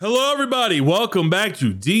Hello, everybody. Welcome back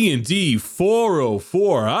to D&D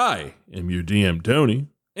 404. I am your DM, Tony.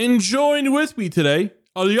 And joined with me today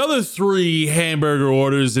are the other three hamburger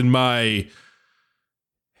orders in my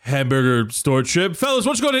hamburger store trip. Fellas,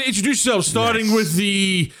 why don't you go ahead and introduce yourself, starting with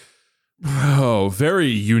the very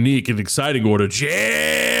unique and exciting order,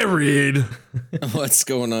 Jared. What's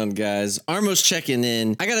going on, guys? Armo's checking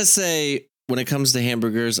in. I gotta say, when it comes to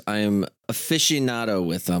hamburgers, I am aficionado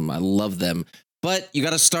with them. I love them. But you got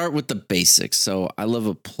to start with the basics. So I love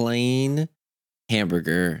a plain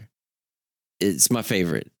hamburger. It's my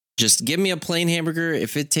favorite. Just give me a plain hamburger.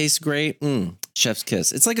 If it tastes great, chef's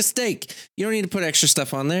kiss. It's like a steak. You don't need to put extra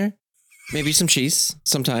stuff on there. Maybe some cheese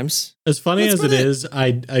sometimes. As funny as it is,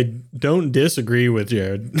 I don't disagree with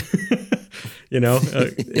Jared.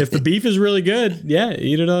 If the beef is really good, yeah,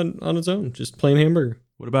 eat it on its own. Just plain hamburger.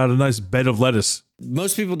 What about a nice bed of lettuce?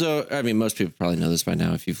 Most people don't. I mean, most people probably know this by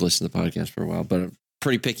now if you've listened to the podcast for a while, but I'm a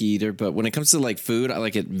pretty picky eater. But when it comes to like food, I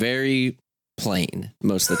like it very plain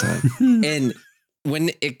most of the time. And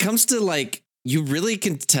when it comes to like, you really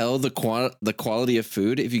can tell the quality of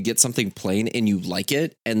food if you get something plain and you like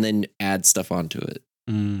it and then add stuff onto it.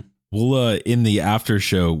 We'll in the after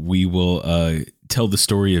show, we will tell the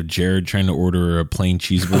story of Jared trying to order a plain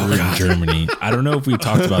cheeseburger in Germany. I don't know if we've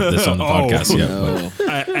talked about this on the podcast yet. No.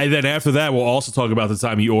 And then after that, we'll also talk about the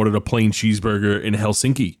time he ordered a plain cheeseburger in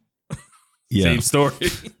Helsinki. Yeah. Same story.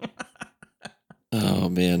 Oh,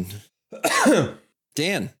 man.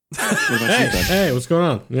 Dan. What about you, bud? Hey, what's going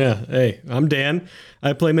on? Yeah, hey, I'm Dan.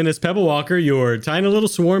 I play Menace Pebblewalker, your tiny little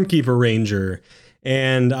swarm keeper ranger.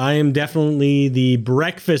 And I am definitely the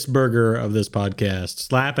breakfast burger of this podcast.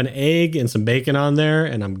 Slap an egg and some bacon on there,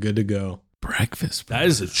 and I'm good to go. Breakfast burger. That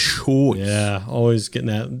is a choice. Yeah, always getting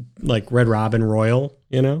that like Red Robin Royal,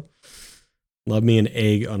 Love me an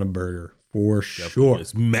egg on a burger, for sure.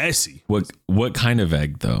 It's messy. What kind of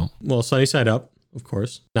egg, though? Well, sunny side up. Of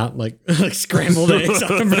course, not like scrambled eggs. No,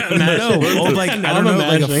 like I don't know,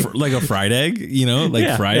 like a fried egg,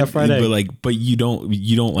 fried, fried egg. But you don't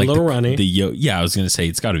like a little runny. The yolk. Yeah, I was gonna say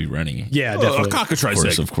it's got to be runny. Yeah, definitely. A cockatrice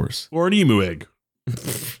egg, of course, or an emu egg.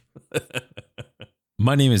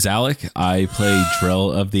 My name is Alec. I play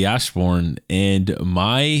Drell of the Ashbourne, and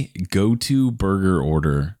my go-to burger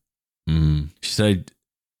order. I'm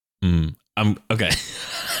okay.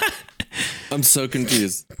 I'm so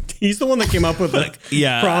confused. He's the one that came up with the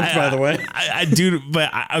prompt, by the way. I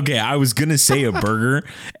was going to say a burger,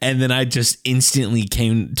 and then I just instantly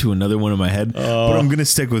came to another one in my head. But I'm going to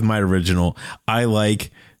stick with my original. I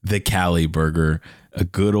like the Cali burger. A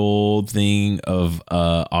good old thing of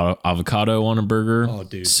avocado on a burger. Oh,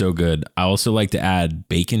 dude. So good. I also like to add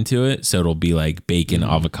bacon to it. So it'll be like bacon,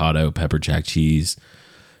 avocado, pepper jack cheese,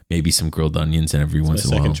 maybe some grilled onions, and every once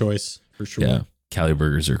in a while. Second choice, for sure. Yeah, Cali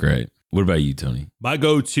burgers are great. What about you, Tony? My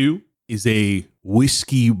go-to is a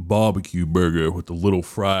whiskey barbecue burger with the little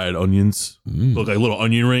fried onions. Look like little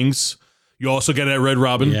onion rings. You also get it at Red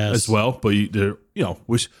Robin as well, but they're,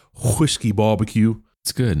 whiskey barbecue.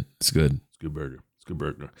 It's good. It's good. It's a good burger. It's a good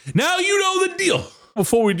burger. Now you know the deal.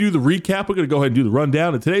 Before we do the recap, we're going to go ahead and do the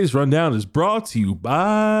rundown. And today's rundown is brought to you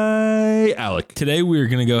by Alec. Today, we're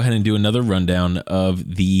going to go ahead and do another rundown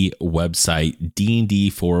of the website,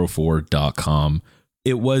 dnd404.com.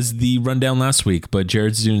 It was the rundown last week, but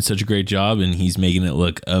Jared's doing such a great job and he's making it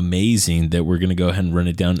look amazing that we're going to go ahead and run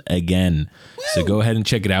it down again. Woo! So go ahead and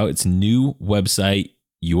check it out. It's a new website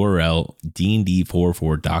URL,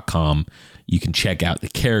 dnd404.com. You can check out the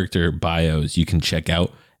character bios. You can check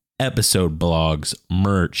out episode blogs,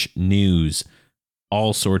 merch, news,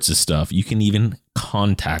 all sorts of stuff. You can even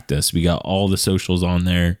contact us. We got all the socials on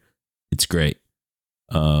there. It's great.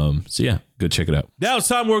 So yeah, go check it out. Now it's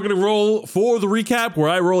time we're going to roll for the recap where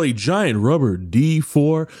I roll a giant rubber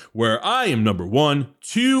D4 where I am number 1,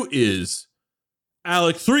 2 is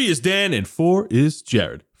Alec, 3 is Dan, and 4 is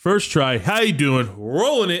Jared. First try. How you doing?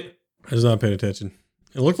 Rolling it. I was not paying attention.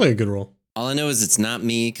 It looked like a good roll. All I know is it's not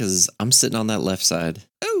me because I'm sitting on that left side.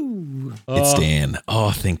 Ooh. It's Dan.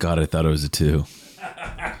 Oh, thank God. I thought it was a 2.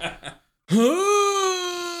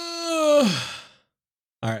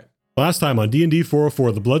 All right. Last time on D&D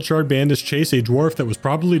 404, the Bloodshard bandits chase a dwarf that was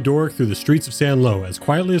probably Doric through the streets of Sanlow as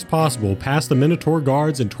quietly as possible past the Minotaur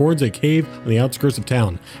guards and towards a cave on the outskirts of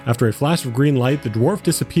town. After a flash of green light, the dwarf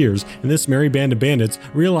disappears, and this merry band of bandits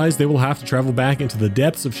realize they will have to travel back into the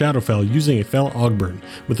depths of Shadowfell using a fell Ogburn.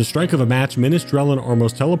 With the strike of a match, Minas, Drell, and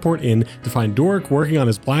Ormos teleport in to find Doric working on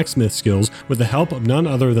his blacksmith skills with the help of none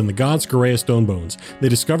other than the god Scareus Stonebones. They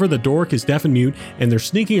discover that Doric is deaf and mute, and their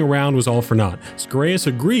sneaking around was all for naught. Scareus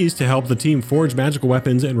agrees to to help the team forge magical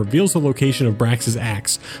weapons and reveals the location of Brax's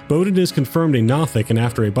axe. Bowden is confirmed a Nothic, and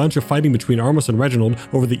after a bunch of fighting between Armus and Reginald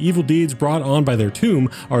over the evil deeds brought on by their tomb,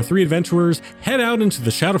 our three adventurers head out into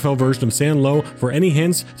the Shadowfell version of Sanlow for any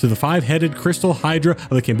hints to the five-headed crystal hydra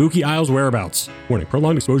of the Kambuki Isles whereabouts. Warning,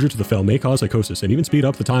 prolonged exposure to the Fel may cause psychosis and even speed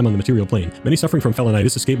up the time on the material plane. Many suffering from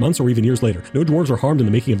felonitis escape months or even years later. No dwarves are harmed in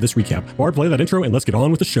the making of this recap. Bard, play that intro and let's get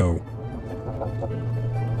on with the show.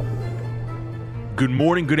 Good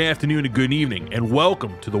morning, good afternoon, and good evening, and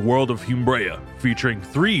welcome to the world of Humbrea, featuring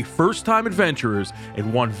 3 first-time adventurers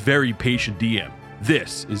and 1 very patient DM.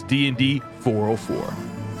 This is D&D 404.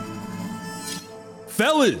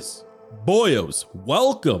 Fellas, boyos,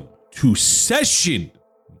 welcome to session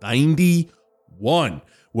 91,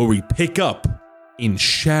 where we pick up in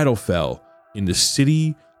Shadowfell in the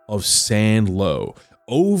city of Sanlow,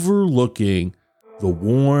 overlooking the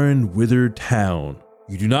worn, withered town.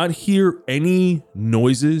 You do not hear any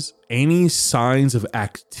noises, any signs of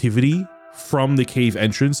activity from the cave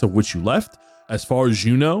entrance of which you left. As far as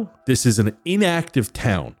you know, this is an inactive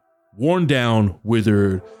town, worn down,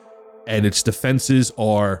 withered, and its defenses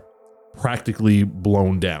are practically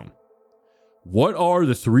blown down. What are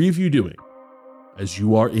the 3 of you doing as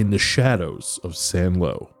you are in the shadows of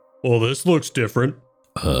Sanlow? Well, this looks different.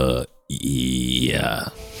 Yeah.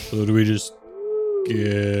 So do we just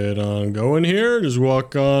get on going here? Just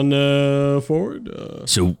walk on forward?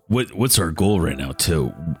 So what's our goal right now?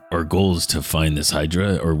 Our goal is to find this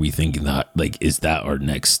Hydra, or are we thinking that, like, is that our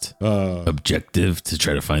next objective, to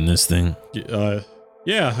try to find this thing?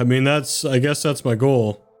 Yeah, I mean, I guess that's my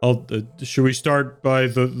goal. Should we start by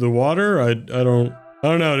the water? I don't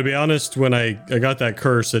know. To be honest, when I got that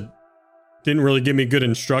curse, it didn't really give me good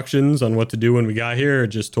instructions on what to do when we got here. It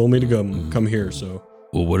just told me to come here, so.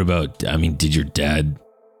 Well, what about, I mean, did your dad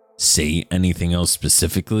say anything else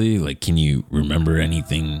specifically? Like, can you remember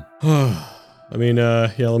anything? I mean, yeah,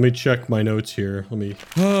 let me check my notes here. Let me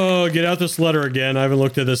get out this letter again. I haven't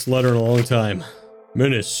looked at this letter in a long time.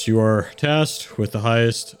 Minis, you are tasked with the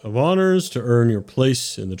highest of honors to earn your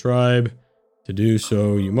place in the tribe. To do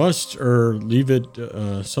so, you must, or leave it,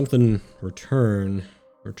 something, return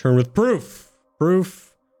with proof,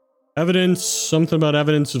 evidence, something about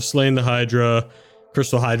evidence of slaying the Hydra.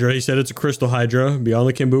 Crystal Hydra. He said it's a Crystal Hydra beyond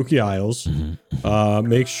the Kambuki Isles.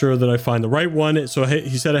 Make sure that I find the right one. So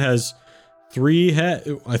he said it has 3 head.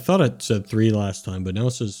 I thought it said 3 last time, but now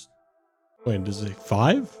it says, wait, does it say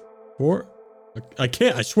 5? 4?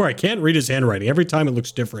 I swear I can't read his handwriting. Every time it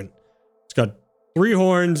looks different. It's got 3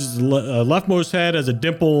 horns. Leftmost head has a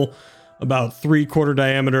dimple about 3/4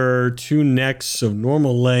 diameter, 2 necks of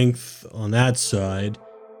normal length on that side.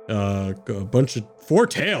 A bunch of 4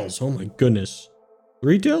 tails. Oh my goodness.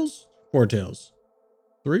 3 tails? 4 tails?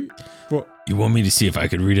 3? 4. You want me to see if I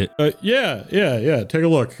could read it? Yeah. Take a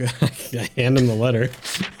look. I hand him the letter.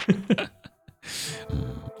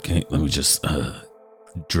 Okay, let me just,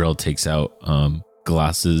 Drell takes out,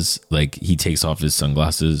 glasses. Like, he takes off his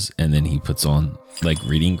sunglasses and then he puts on, like,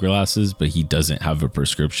 reading glasses, but he doesn't have a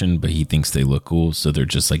prescription, but he thinks they look cool, so they're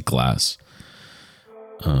just like glass.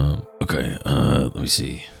 Okay, let me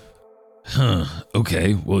see.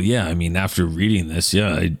 Okay. Well, yeah, I mean, after reading this,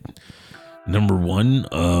 yeah, number 1,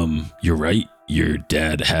 you're right. Your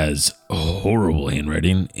dad has horrible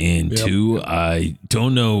handwriting. And 2, I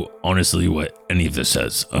don't know, honestly, what any of this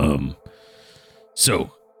says. I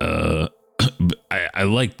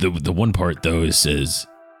like the one part, though. It says,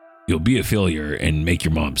 you'll be a failure and make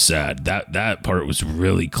your mom sad. That part was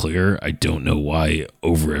really clear. I don't know why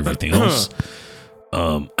over everything else.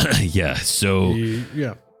 Yeah, so.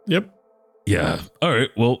 Yeah. Yep. Yeah. All right.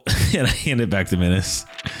 Well, and I hand it back to Menace.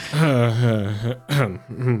 All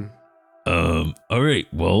right.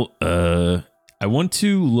 Well, I want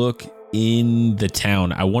to look in the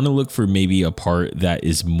town. I want to look for maybe a part that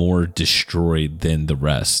is more destroyed than the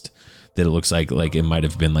rest. That it looks like it might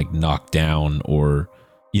have been like knocked down, or,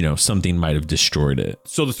 you know, something might have destroyed it.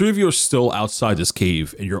 So the 3 of you are still outside this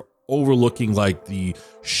cave, and you're overlooking like the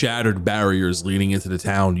shattered barriers leading into the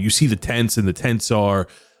town. You see the tents, and the tents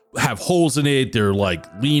have holes in it. They're like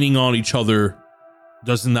leaning on each other.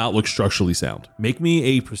 Does not look structurally sound. Make me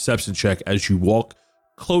a perception check as you walk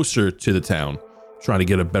closer to the town, trying to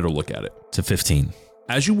get a better look at it. To 15.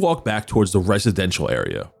 As you walk back towards the residential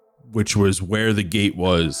area, which was where the gate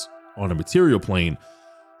was on a material plane,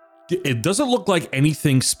 it doesn't look like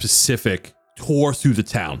anything specific tore through the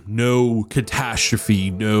town. No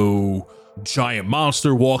catastrophe, no giant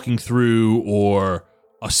monster walking through, or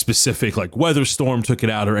a specific like weather storm took it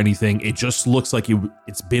out or anything. It just looks like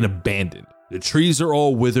it's been abandoned. The trees are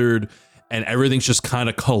all withered and everything's just kind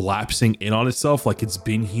of collapsing in on itself like it's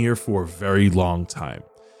been here for a very long time.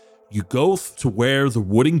 You go to where the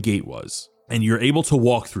wooden gate was, and you're able to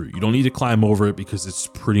walk through. You don't need to climb over it because it's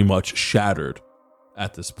pretty much shattered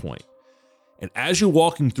at this point. And as you're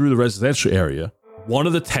walking through the residential area, one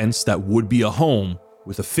of the tents that would be a home,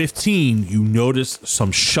 with a 15, you notice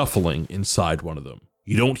some shuffling inside one of them.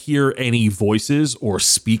 You don't hear any voices or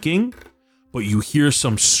speaking, but you hear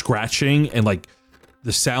some scratching and like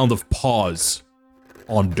the sound of paws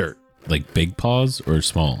on dirt. Like big paws or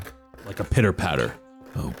small? Like a pitter patter.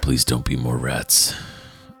 Oh, please don't be more rats.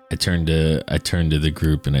 I turn to the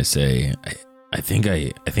group and I say, I think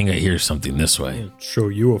I hear something this way. Show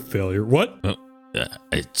you a failure. What? Oh,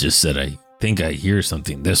 I just said I think I hear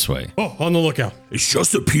something this way. Oh, on the lookout. It's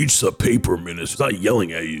just a piece of paper, Menace. It's not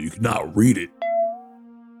yelling at you. You cannot read it.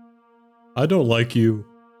 I don't like you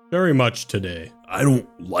very much today. I don't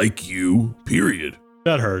like you, period.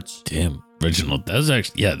 That hurts. Damn, Reginald, that was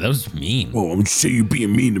actually, that was mean. Oh, I'm just saying you're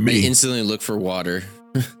being mean to I me. instantly look for water.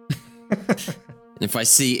 If I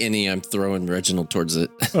see any, I'm throwing Reginald towards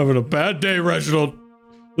it. Having a bad day, Reginald.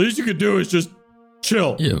 Least you could do is just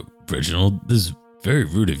chill. Yo, Reginald, this is very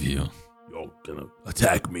rude of you. You're gonna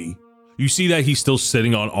attack me. You see that he's still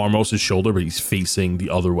sitting on Armos' shoulder, but he's facing the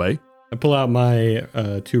other way. I pull out my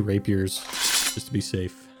 2 rapiers just to be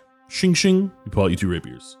safe. Shing shing. You pull out your 2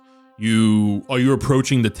 rapiers. Are you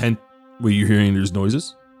approaching the tent where you're hearing there's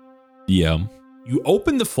noises? Yeah. You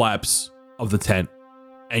open the flaps of the tent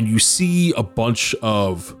and you see a bunch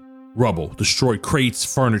of rubble, destroyed crates,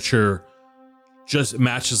 furniture, just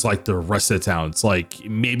matches like the rest of the town. It's like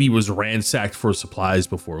maybe it was ransacked for supplies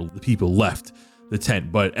before the people left the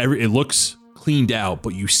tent, but it looks cleaned out.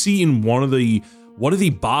 But you see in one of the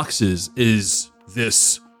boxes is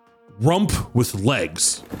this rump with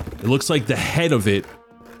legs. It looks like the head of it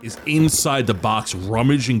is inside the box,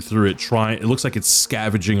 rummaging through it, it looks like it's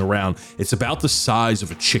scavenging around. It's about the size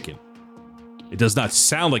of a chicken. It does not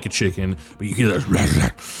sound like a chicken, but you hear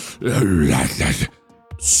that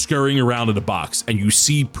scurrying around in the box, and you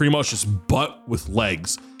see pretty much this butt with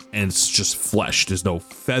legs, and it's just flesh. There's no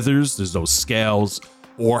feathers, there's no scales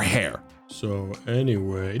or hair. So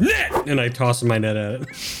anyway, net! And I toss my net at it.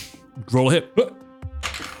 Roll a hit.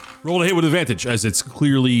 Roll a hit with advantage, as it's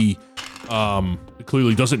clearly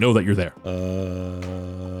doesn't know that you're there.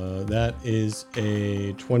 That is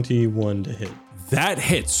a 21 to hit. That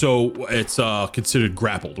hits, so it's considered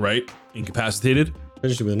grappled, right? Incapacitated?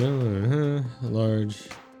 Finished with a large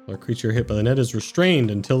creature hit by the net is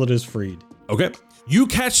restrained until it is freed. Okay. You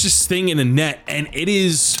catch this thing in a net, and it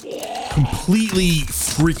is completely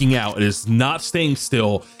freaking out. It is not staying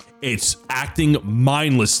still. It's acting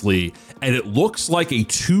mindlessly, and it looks like a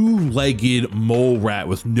 2-legged mole rat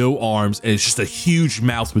with no arms, and it's just a huge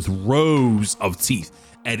mouth with rows of teeth,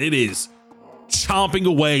 and it is chomping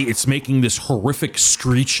away. It's making this horrific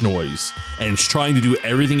screech noise, and it's trying to do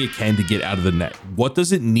everything it can to get out of the net. What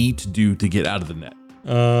does it need to do to get out of the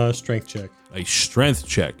net? Strength check. A strength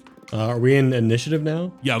check. Are we in initiative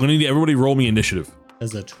now? Yeah, I'm gonna need everybody roll me initiative.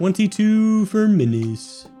 As a 22 for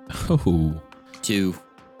minis. Oh, 2.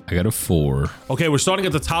 I got a 4. Okay, we're starting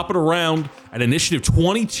at the top of the round at initiative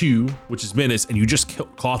 22, which is Menace, and you just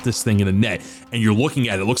caught this thing in a net, and you're looking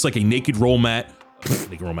at it. It looks like a naked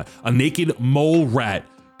a naked mole rat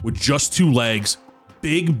with just 2 legs,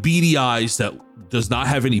 big beady eyes that does not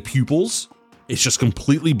have any pupils. It's just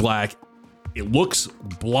completely black. It looks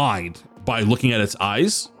blind by looking at its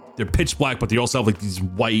eyes. They're pitch black, but they also have like these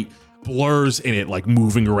white blurs in it, like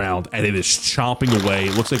moving around, and it is chomping away.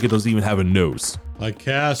 It looks like it doesn't even have a nose. I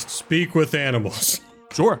cast Speak with Animals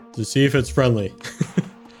Sure. to see if it's friendly.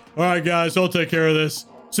 All right, guys, I'll take care of this.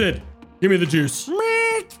 Sid, give me the juice.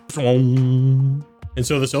 And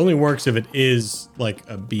so this only works if it is like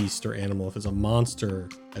a beast or animal. If it's a monster,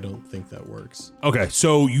 I don't think that works. Okay,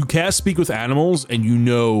 so you cast Speak with Animals, and you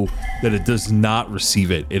know that it does not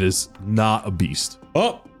receive it. It is not a beast.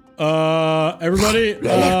 Oh, everybody,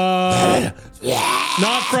 not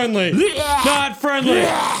friendly. Not friendly.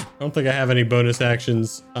 I don't think I have any bonus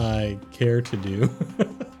actions I care to do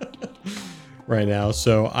right now,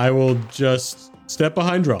 so I will just step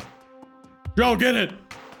behind Draw. Draw, get it.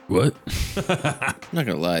 What? I'm not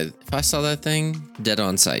gonna lie. If I saw that thing, dead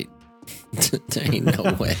on sight. There ain't no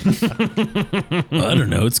way. Well, I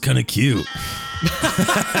don't know. It's kind of cute.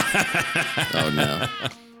 Oh no.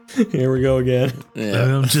 Here we go again.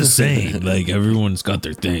 Yeah. I'm just saying, like, everyone's got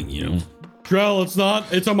their thing, you know? Drell,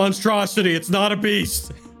 it's a monstrosity. It's not a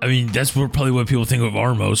beast. I mean, that's probably what people think of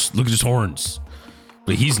Armos. Look at his horns.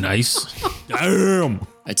 But he's nice. Damn.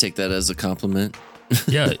 I take that as a compliment.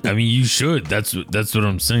 Yeah, I mean, you should. That's what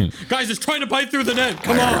I'm saying. Guys, it's trying to bite through the net.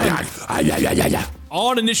 Come on.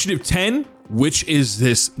 On initiative 10, which is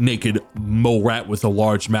this naked mole rat with a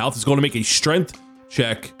large mouth. It's going to make a strength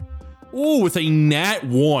check. Ooh, with a nat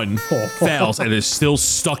 1, fails and is still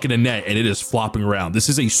stuck in a net and it is flopping around. This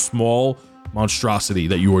is a small monstrosity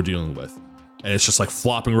that you are dealing with. And it's just like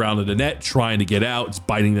flopping around in the net, trying to get out. It's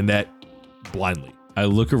biting the net blindly. I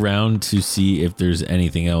look around to see if there's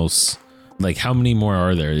anything else. Like, how many more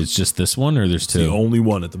are there? It's just this one, or there's 2? The only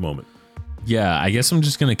one at the moment. Yeah, I guess I'm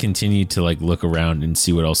just going to continue to like look around and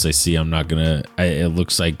see what else I see. I'm not going to, it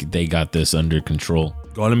looks like they got this under control.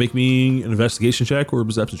 Go on and make me an investigation check or a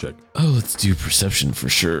perception check. Oh, let's do perception for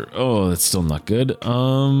sure. Oh, that's still not good.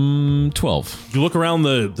 12. You look around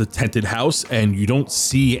the tented house and you don't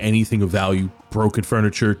see anything of value. Broken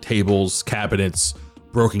furniture, tables, cabinets,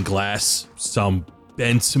 broken glass, some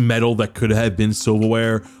bent metal that could have been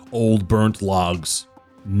silverware, old burnt logs.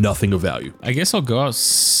 Nothing of value. I guess I'll go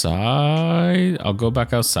outside. I'll go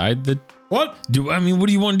back outside. What do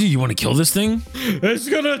you want to do? You want to kill this thing? It's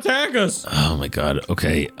gonna attack us. Oh my god.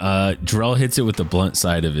 Okay. Drell hits it with the blunt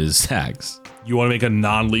side of his axe. You want to make a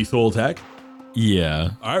non-lethal attack?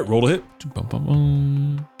 Yeah. All right, roll to hit.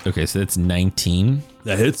 Okay, so that's 19.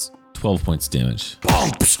 That hits. 12 points damage.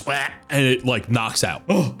 And it like knocks out.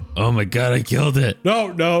 Oh my god, I killed it.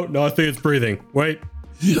 No, I think it's breathing. Wait.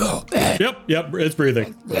 Yep, it's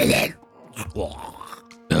breathing.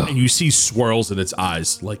 And you see swirls in its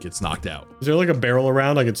eyes like it's knocked out. Is there like a barrel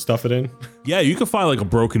around I could stuff it in? Yeah, you can find like a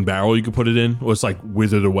broken barrel you could put it in, or it's like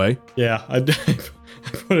withered away. Yeah, I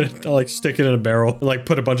put it, I like stick it in a barrel and like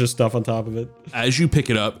put a bunch of stuff on top of it. As you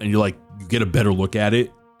pick it up and you get a better look at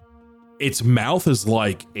it, its mouth is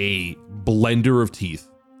like a blender of teeth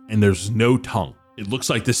and there's no tongue. It looks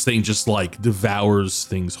like this thing just like devours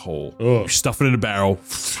things whole. Ugh. You stuff it in a barrel,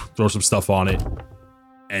 throw some stuff on it,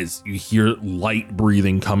 as you hear light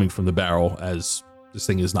breathing coming from the barrel as this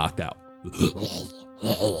thing is knocked out.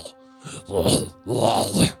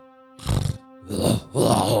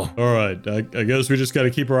 All right, I guess we just got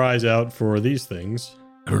to keep our eyes out for these things.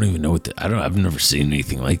 I don't even know I've never seen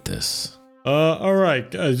anything like this. All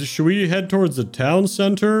right, guys, should we head towards the town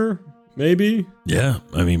center? Maybe? Yeah,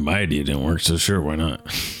 I mean, my idea didn't work, so sure, why not?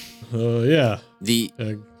 Yeah.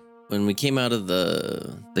 When we came out of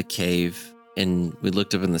the cave and we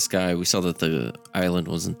looked up in the sky, we saw that the island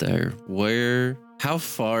wasn't there. How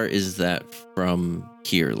far is that from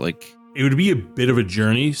here? Like, It would be a bit of a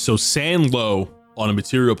journey. So Sanlow on a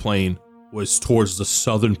material plane was towards the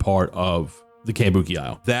southern part of the Kambuki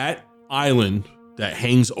Isle. That island that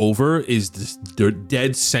hangs over is the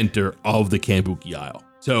dead center of the Kambuki Isle.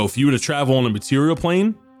 So if you were to travel on a material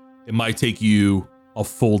plane, it might take you a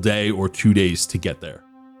full day or 2 days to get there,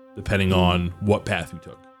 depending on what path you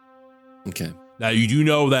took. okay. Now, you do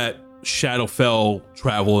know that Shadowfell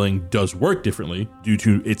traveling does work differently due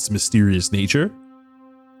to its mysterious nature.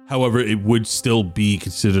 However, it would still be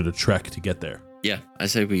considered a trek to get there. Yeah, I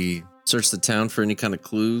say we search the town for any kind of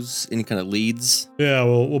clues, any kind of leads. Yeah,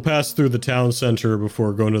 we'll pass through the town center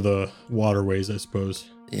before going to the waterways, I suppose.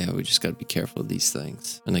 Yeah, we just got to be careful of these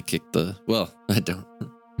things. And I kicked I don't.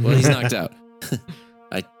 Well, he's knocked out.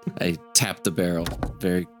 I tapped the barrel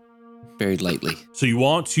very, very lightly. So you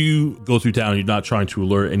want to go through town. You're not trying to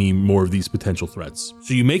alert any more of these potential threats.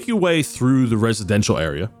 So you make your way through the residential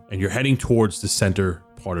area and you're heading towards the center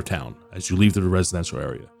part of town as you leave the residential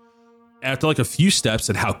area. After like a few steps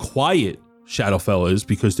at how quiet Shadowfell is,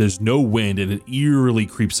 because there's no wind and it eerily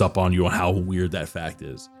creeps up on you on how weird that fact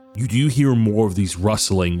is, you do hear more of these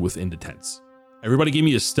rustling within the tents. Everybody give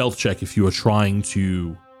me a stealth check if you are trying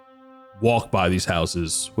to walk by these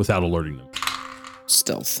houses without alerting them.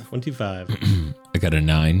 Stealth. 25. I got a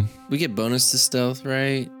 9. We get bonus to stealth,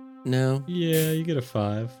 right? No? Yeah, you get a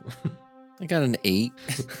 5. I got an 8.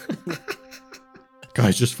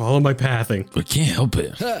 Guys, just follow my pathing. I can't help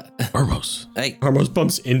it. Armos. Hey. Armos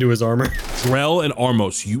bumps into his armor. Drell and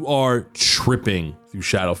Armos, you are tripping through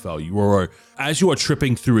Shadowfell. As you are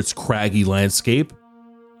tripping through its craggy landscape,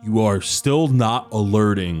 you are still not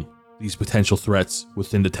alerting these potential threats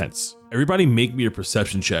within the tents. Everybody make me a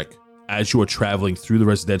perception check as you are traveling through the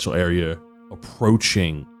residential area,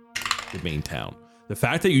 approaching the main town. The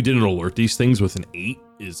fact that you didn't alert these things with an 8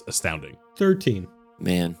 is astounding. 13.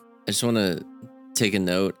 Man, I just want to take a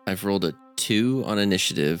note. I've rolled a 2 on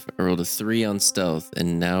initiative, I rolled a 3 on stealth,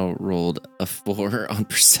 and now rolled a 4 on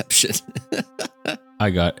perception. I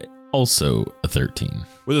got also a 13.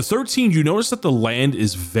 With a 13, you notice that the land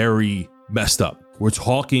is very messed up. We're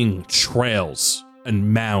talking trails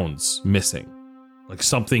and mounds missing. Like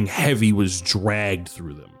something heavy was dragged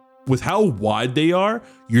through them. With how wide they are,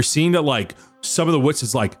 you're seeing that like some of the widths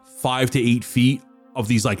is like 5 to 8 feet of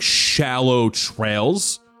these like shallow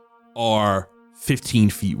trails are 15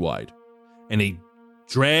 feet wide. and they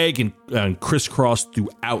drag and crisscross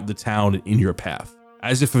throughout the town and in your path,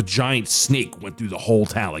 as if a giant snake went through the whole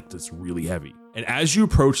town. Like, that's really heavy. And as you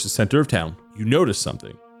approach the center of town, you notice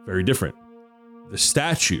something very different. The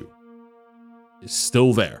statue is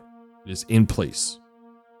still there. It is in place.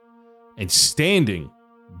 And standing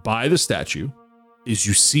by the statue is,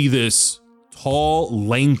 you see this tall,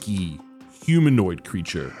 lanky, humanoid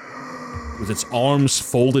creature with its arms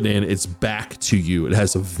folded in, its back to you. It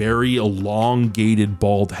has a very elongated,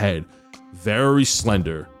 bald head, very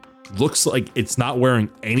slender. Looks like it's not wearing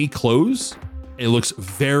any clothes. It looks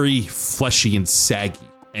very fleshy and saggy,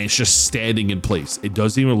 and it's just standing in place. It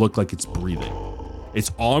doesn't even look like it's breathing.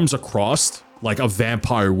 Its arms are crossed like a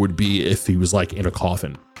vampire would be if he was like in a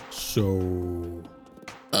coffin. So,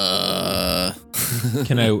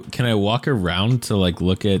 Can I walk around to like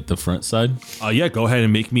look at the front side? Yeah, go ahead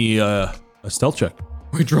and make me a stealth check.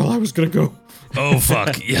 wait, Droll, I was gonna go. Oh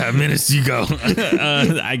fuck. Yeah, Menace, you go.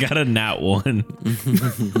 I got a nat 1.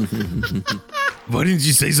 Why didn't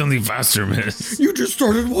you say something faster, Menace? You just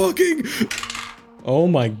started walking. Oh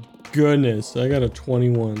my goodness, I got a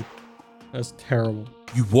 21. That's terrible.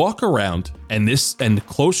 You walk around, and the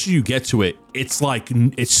closer you get to it, it's like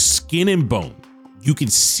it's skin and bone. You can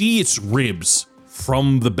see its ribs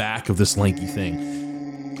from the back of this lanky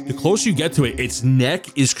thing. The closer you get to it, its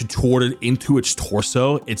neck is contorted into its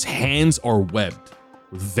torso. Its hands are webbed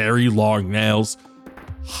with very long nails,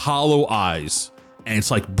 hollow eyes, and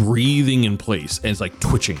it's like breathing in place, and it's like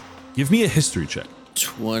twitching. Give me a history check.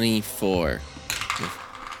 24.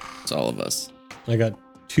 It's all of us. I got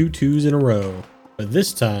 2 2s in a row, but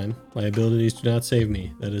this time my abilities do not save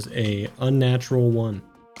me. That is a unnatural 1.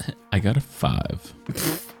 I got a 5.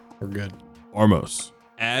 We're good. Armos,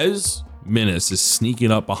 as Menace is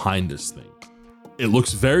sneaking up behind this thing, it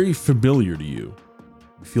looks very familiar to you.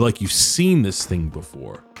 You feel like you've seen this thing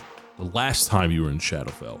before. The last time you were in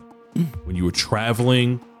Shadowfell, when you were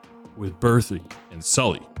traveling with Berthy and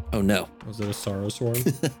Sully. Oh no. Was it a sorrow sworn?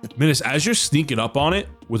 Menace, as you're sneaking up on it,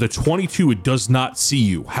 with a 22, it does not see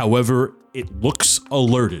you. However, it looks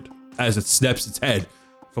alerted as it snaps its head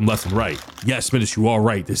from left and right. Yes, Menace, you are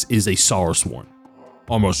right. This is a sorrow sworn.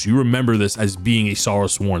 Almost, you remember this as being a sorrow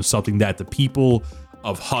sworn, something that the people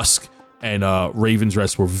of Husk and Raven's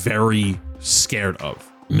Rest were very scared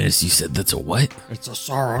of. Menace, you said that's a what? It's a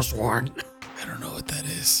sorrow sworn. I don't know what that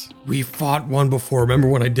is. We fought one before. Remember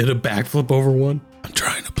when I did a backflip over one? I'm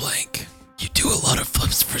trying to blank. You do a lot of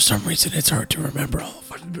flips for some reason. It's hard to remember all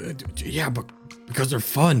of them. Yeah, but because they're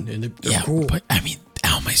fun and they're cool. But I mean,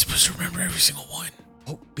 how am I supposed to remember every single one?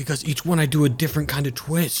 Oh, because each one I do a different kind of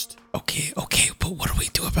twist. Okay, but what do we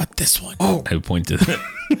do about this one? Oh. I point to that.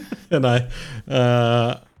 And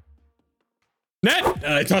I, net!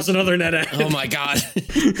 And I toss another net at it. Oh my god.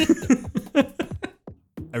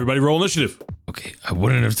 Everybody roll initiative. Okay, I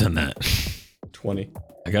wouldn't have done that. 20.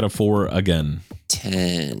 I got a 4 again.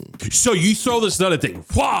 10. So you throw this nut at thing,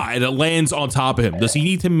 and it lands on top of him. Does he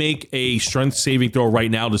need to make a strength saving throw right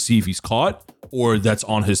now to see if he's caught, or that's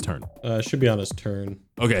on his turn? Should be on his turn.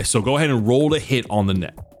 Okay, so go ahead and roll to hit on the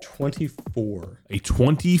net. 24. A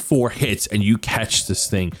 24 hits, and you catch this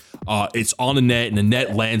thing. It's on the net, and the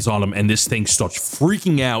net lands on him, and this thing starts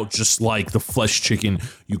freaking out just like the flesh chicken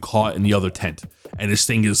you caught in the other tent. And this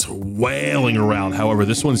thing is wailing around. However,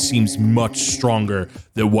 this one seems much stronger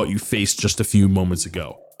than what you faced just a few moments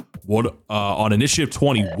ago. What on initiative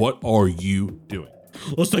 20, what are you doing?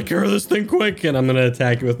 Let's take care of this thing quick, and I'm gonna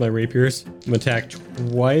attack it with my rapiers. I'm gonna attack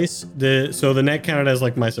twice. So the net counted as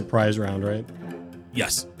like my surprise round, right?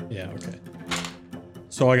 Yes. Yeah, okay.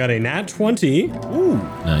 So I got a nat 20. Ooh.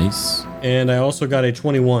 Nice. And I also got a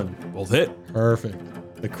 21. Both hit.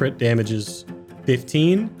 Perfect. The crit damage is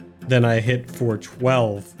 15. Then I hit for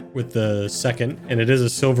 12 with the second, and it is a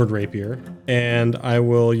silvered rapier. And I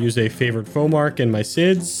will use a favored foe mark in my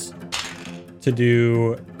SIDS to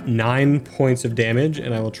do 9 points of damage,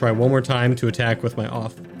 and I will try one more time to attack with my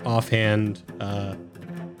offhand,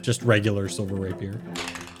 just regular silver rapier.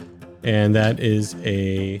 And that is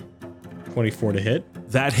a 24 to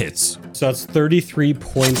hit. That hits. So that's 33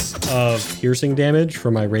 points of piercing damage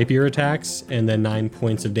for my rapier attacks, and then 9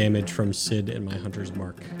 points of damage from Sid and my hunter's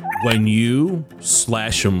mark. When you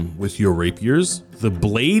slash him with your rapiers, the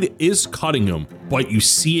blade is cutting him, but you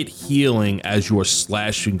see it healing as you are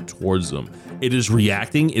slashing towards him. It is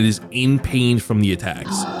reacting. It is in pain from the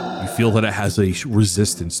attacks. You feel that it has a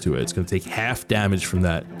resistance to it. It's going to take half damage from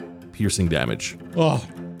that piercing damage. Oh,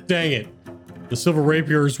 dang it. The silver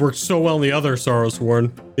rapiers worked so well in the other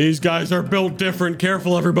Sorrowsworn. These guys are built different.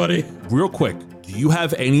 Careful, everybody. Real quick, do you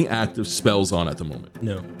have any active spells on at the moment?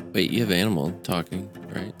 No. Wait, you have animal talking,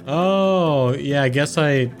 right? Oh, yeah, I guess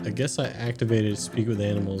I activated Speak with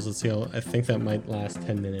Animals. Let's see, I think that might last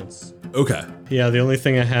 10 minutes. Okay. Yeah, the only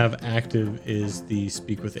thing I have active is the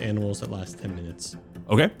Speak with Animals that lasts 10 minutes.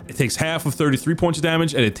 Okay. It takes half of 33 points of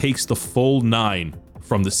damage, and it takes the full 9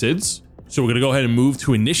 from the SIDS. So we're going to go ahead and move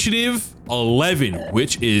to initiative 11,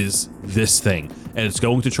 which is this thing. And it's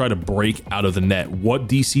going to try to break out of the net. What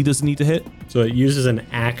DC does it need to hit? So it uses an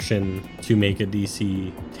action to make a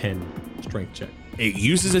DC 10 strength check. It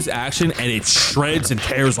uses its action, and it shreds and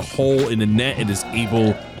tears a hole in the net and is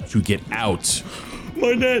able to get out.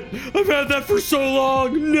 My net! I've had that for so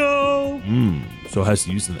long! No! So it has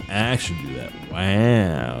to use an action to do that.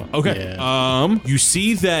 Wow. Okay. Yeah. You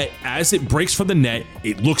see that as it breaks from the net,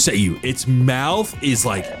 it looks at you. Its mouth is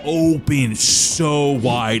like open so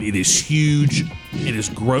wide. It is huge. It is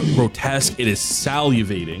grotesque. It is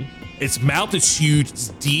salivating. Its mouth is huge. It's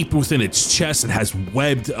deep within its chest. It has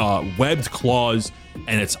webbed claws,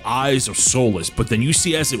 and its eyes are soulless. But then you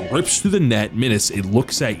see as it rips through the net, Minus, it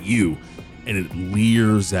looks at you, and it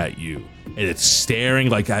leers at you. And it's staring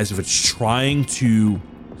like as if it's trying to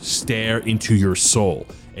stare into your soul.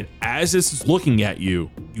 And as it's looking at you,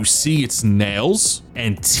 you see its nails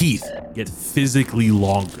and teeth get physically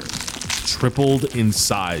longer, tripled in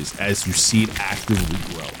size as you see it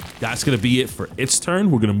actively grow. That's going to be it for its turn.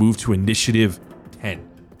 We're going to move to initiative 10.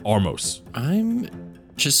 Armos. I'm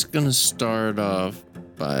just going to start off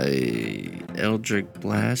by Eldritch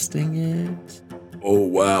blasting it. Oh,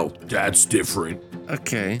 wow. That's different.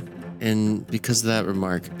 Okay. And because of that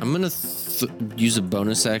remark, I'm going to use a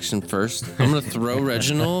bonus action first. I'm going to throw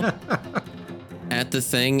Reginald at the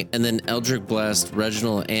thing and then Eldritch blast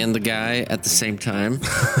Reginald and the guy at the same time.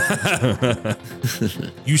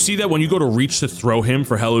 You see that when you go to reach to throw him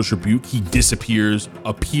for Hellish Rebuke, he disappears,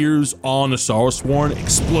 appears on the Sorrowsworn,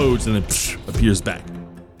 explodes, and then appears back.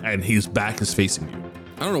 And his back is facing you.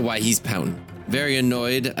 I don't know why he's pouting. Very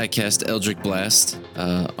annoyed, I cast Eldritch Blast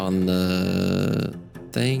on the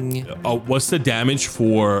thing. What's the damage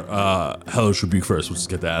for Hellish Rebuke first? Let's just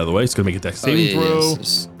get that out of the way. It's going to make a dex saving throw.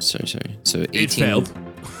 Sorry. So 18. It failed.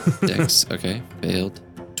 Dex, okay. Failed.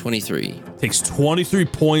 23. Takes 23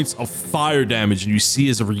 points of fire damage, and you see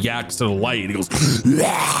as it reacts to the light, it goes, and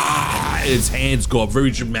its hands go up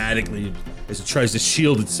very dramatically as it tries to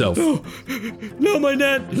shield itself. No, my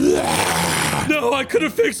net! No, I could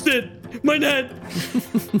have fixed it! My net!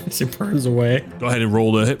 As it burns away. Go ahead and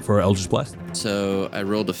roll the hit for Eldritch Blast. So I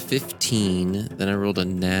rolled a 15, then I rolled a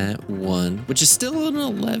nat 1, which is still an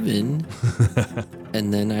 11,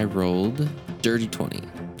 and then I rolled dirty 20.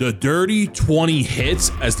 The dirty 20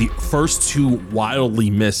 hits as the first two wildly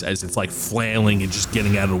miss as it's like flailing and just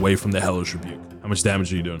getting out of the way from the Hellish Rebuke. How much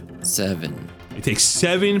damage are you doing? 7. It takes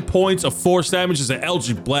 7 points of force damage as an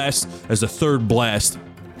Eldritch Blast as the third blast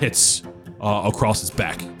hits across its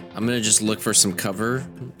back. I'm going to just look for some cover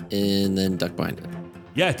and then duck behind it.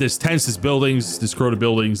 Yeah, there's tents, there's buildings, there's corroded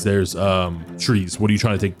buildings, there's trees. What are you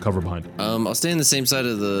trying to take cover behind? I'll stay on the same side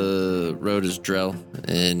of the road as Drell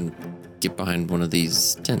and get behind one of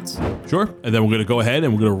these tents. Sure. And then we're going to go ahead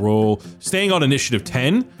and we're going to roll. Staying on initiative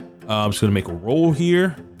 10. I'm just going to make a roll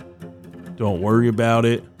here. Don't worry about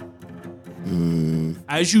it.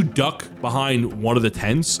 As you duck behind one of the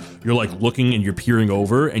tents, you're like looking and you're peering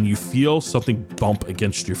over and you feel something bump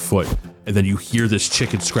against your foot. And then you hear this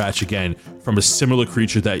chicken scratch again from a similar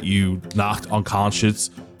creature that you knocked unconscious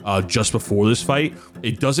just before this fight.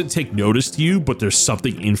 It doesn't take notice to you, but there's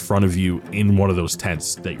something in front of you in one of those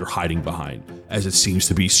tents that you're hiding behind as it seems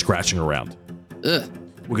to be scratching around. Ugh.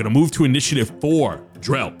 We're going to move to initiative 4.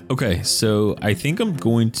 Drell. Okay, so I think I'm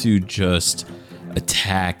going to just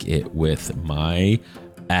attack it with my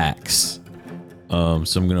axe. So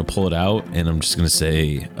I'm going to pull it out and I'm just going to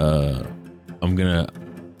say, I'm going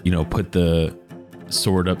to, put the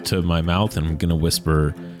sword up to my mouth and I'm going to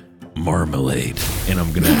whisper marmalade and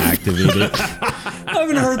I'm going to activate it. I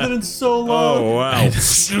haven't heard that in so long. Oh, wow.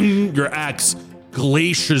 Your axe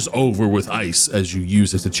glaciers over with ice as you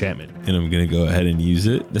use this enchantment. And I'm going to go ahead and use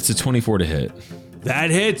it. That's a 24 to hit. That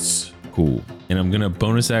hits. Cool. And I'm going to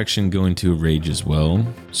bonus action go into rage as well.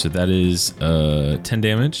 So that is 10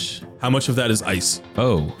 damage. How much of that is ice?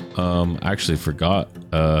 Oh, I actually forgot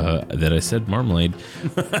that I said marmalade.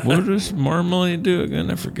 What does marmalade do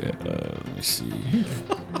again? I forget. Let me see.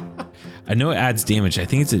 I know it adds damage. I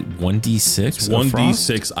think it's at 1d6.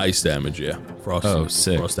 1d6 ice damage, yeah. Frost. Oh,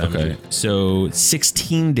 6. Frost damage. Okay. So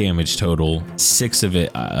 16 damage total. 6 of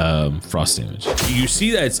it frost damage. You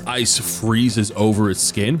see that its ice freezes over its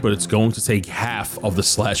skin, but it's going to take half of the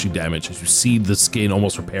slashing damage as you see the skin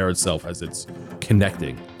almost repair itself as it's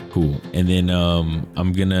connecting. Cool. And then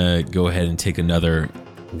I'm going to go ahead and take another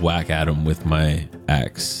whack at him with my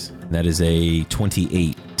axe. That is a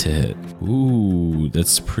 28 to hit. Ooh,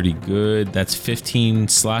 that's pretty good. That's 15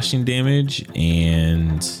 slashing damage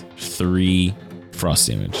and 3 frost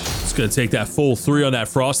damage. It's going to take that full 3 on that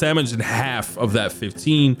frost damage and half of that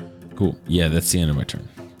 15. Cool. Yeah, that's the end of my turn.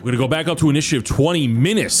 We're going to go back up to initiative 20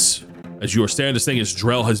 minutes. As you are staring at this thing, as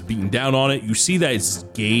Drell has beaten down on it, you see that its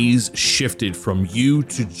gaze shifted from you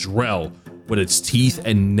to Drell with its teeth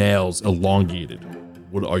and nails elongated.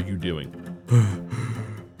 What are you doing?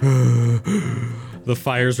 The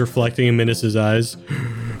fire's reflecting in Minus's eyes.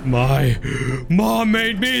 My mom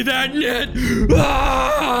made me that knit!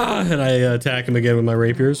 Ah! And I attack him again with my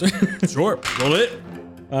rapiers. Sure, roll it.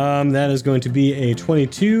 That is going to be a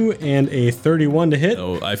 22 and a 31 to hit.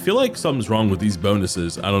 Oh, I feel like something's wrong with these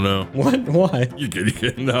bonuses. I don't know. What? Why? You're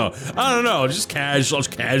good. No, I don't know. Just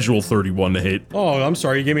casual 31 to hit. Oh, I'm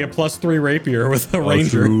sorry. You gave me a +3 rapier with a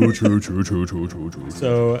ranger. True.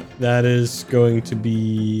 So that is going to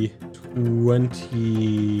be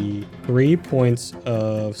 23 points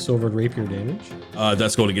of silvered rapier damage.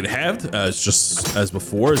 That's going to get halved, just as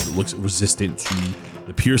before, as it looks resistant to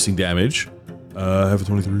the piercing damage. Half of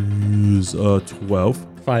 23 is 12.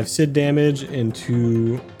 5 Sid damage and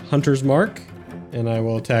 2 Hunter's Mark. And I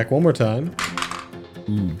will attack one more time.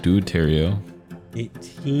 Ooh, do it, Terrio.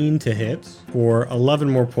 18 to hit for 11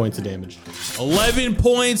 more points of damage. 11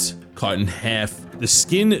 points, cut in half. The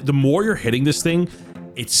skin, the more you're hitting this thing,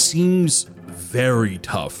 it seems very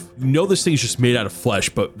tough. You know this thing's just made out of flesh,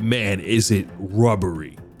 but man, is it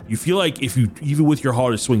rubbery. You feel like if you, even with your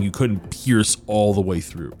hardest swing, you couldn't pierce all the way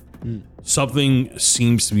through. Something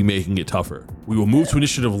seems to be making it tougher. We will move to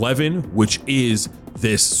initiative 11, which is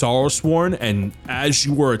this Sorrowsworn, and as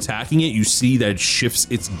you are attacking it, you see that it shifts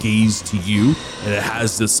its gaze to you, and it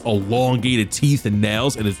has this elongated teeth and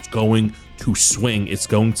nails, and it's going to swing. It's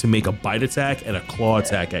going to make a bite attack and a claw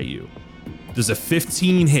attack at you. Does a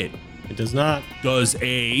 15 hit? It does not. Does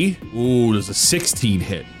a 16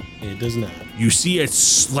 hit? It does not. You see it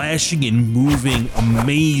slashing and moving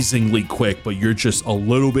amazingly quick, but you're just a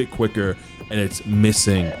little bit quicker, and it's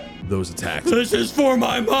missing those attacks. This is for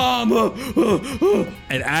my mom!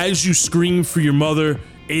 And as you scream for your mother,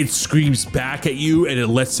 it screams back at you, and it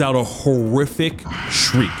lets out a horrific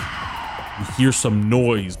shriek. You hear some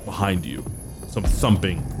noise behind you, some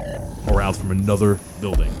thumping around from another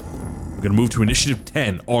building. We're gonna move to initiative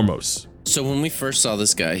 10, Armos. So when we first saw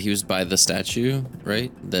this guy, he was by the statue,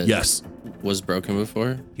 right? That Yes. was broken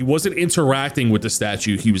before? He wasn't interacting with the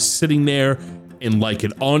statue. He was sitting there in like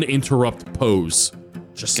an uninterrupted pose,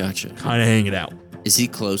 just Gotcha. kind of hanging out. Is he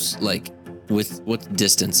close? Like, with what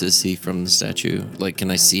distance is he from the statue? Like,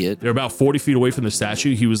 can I see it? They're about 40 feet away from the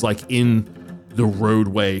statue. He was like in the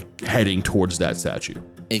roadway heading towards that statue.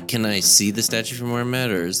 Can I see the statue from where I'm at,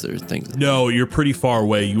 or is there things? No, you're pretty far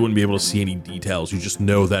away. You wouldn't be able to see any details. You just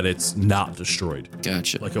know that it's not destroyed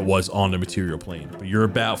Gotcha. like it was on the material plane. But you're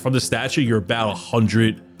about, from the statue, you're about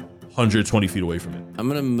 120 feet away from it. I'm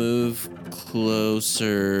gonna move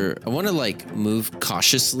closer. I want to like move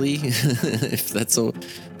cautiously, if that's a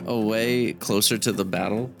way closer to the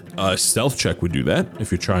battle. Stealth check would do that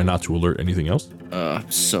if you're trying not to alert anything else. I'm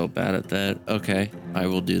so bad at that. Okay, I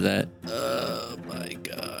will do that. Oh my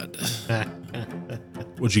god.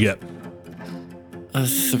 What'd you get? A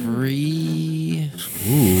 3.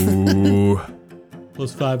 Ooh.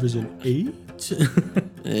 +5 is an 8.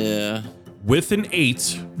 Yeah. With an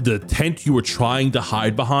 8, the tent you were trying to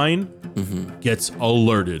hide behind gets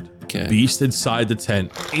alerted. Okay. Beast inside the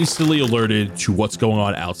tent instantly alerted to what's going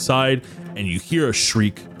on outside, and you hear a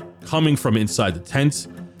shriek coming from inside the tent,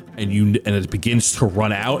 and it begins to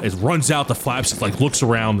run out. It runs out the flaps, it like looks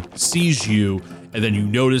around, sees you, and then you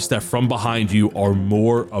notice that from behind you are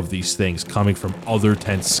more of these things coming from other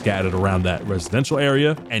tents scattered around that residential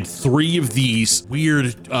area, and 3 of these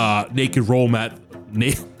weird naked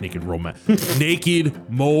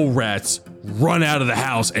mole rats run out of the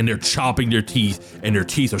house, and they're chopping their teeth, and their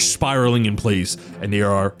teeth are spiraling in place, and they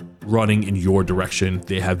are running in your direction.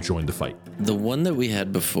 They have joined the fight. The one that we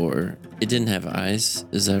had before, it didn't have eyes.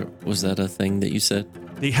 Was that a thing that you said?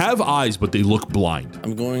 They have eyes, but they look blind.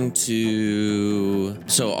 I'm going to.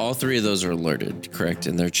 So all 3 of those are alerted, correct?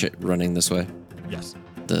 And they're running this way. Yes.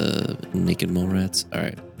 The naked mole rats. All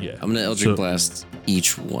right. Yeah. I'm gonna Eldritch Blast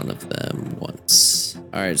each one of them once.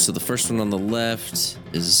 All right. So the first one on the left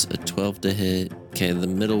is a 12 to hit. Okay. The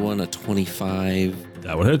middle one a 25.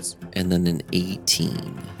 That one hits. And then an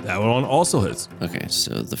 18. That one also hits. Okay.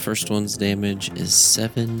 So the first one's damage is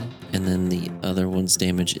 7, and then the other one's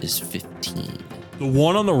damage is 15. The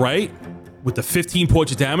one on the right with the 15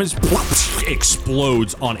 points of damage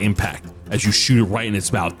explodes on impact as you shoot it right in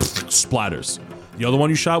its mouth. Splatters. The other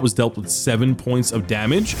one you shot was dealt with 7 points of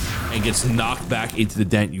damage and gets knocked back into the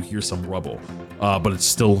dent. You hear some rubble, but it's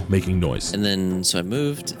still making noise. And then, so I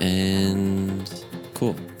moved and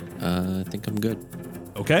cool. I think I'm good.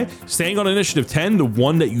 Okay. Staying on initiative 10, the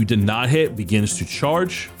one that you did not hit begins to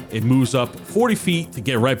charge. It moves up 40 feet to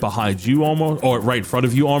get right behind you almost, or right in front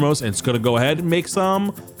of you almost, and it's going to go ahead and make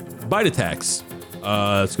some bite attacks.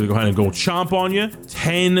 It's going to go ahead and go chomp on you.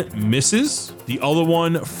 10 misses. The other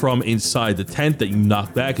one from inside the tent that you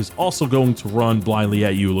knocked back is also going to run blindly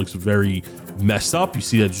at you. It looks very messed up. You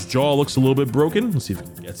see that its jaw looks a little bit broken. Let's see if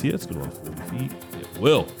it gets you. It's going to run 40 feet. It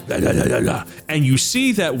will. And you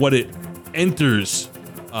see that when it enters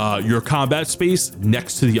your combat space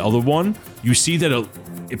next to the other one, you see that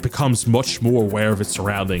it becomes much more aware of its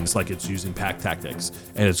surroundings, like it's using pack tactics,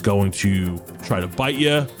 and it's going to try to bite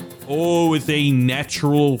you. Oh, with a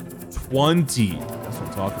natural 20. That's what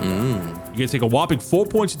I'm talking about. You're going to take a whopping 4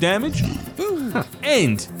 points of damage.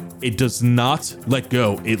 And it does not let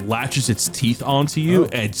go. It latches its teeth onto you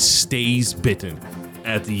and stays bitten.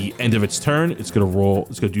 At the end of its turn, it's going to roll.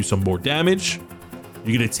 It's going to do some more damage.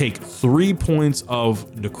 You're going to take 3 points of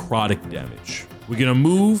necrotic damage. We're going to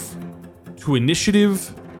move to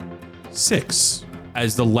initiative 6.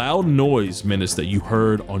 As the loud noise, Menace, that you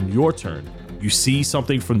heard on your turn, you see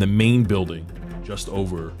something from the main building just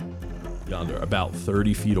over yonder, about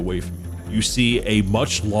 30 feet away from you. You see a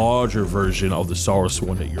much larger version of the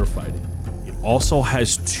Sorrowsworn that you're fighting. It also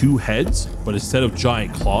has 2 heads, but instead of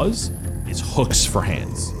giant claws, it's hooks for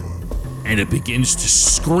hands. And it begins to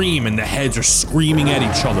scream, and the heads are screaming at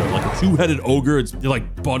each other. Like a 2-headed ogre, they're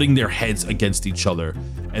like butting their heads against each other.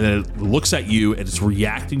 And then it looks at you, and it's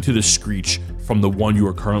reacting to the screech from the one you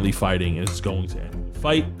are currently fighting, and it's going to end the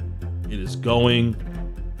fight. It is going.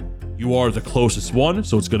 You are the closest one,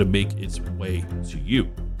 so it's going to make its way to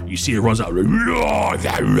you. You see it runs out,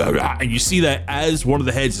 and you see that as one of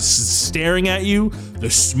the heads is staring at you, the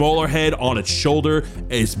smaller head on its shoulder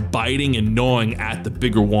is biting and gnawing at the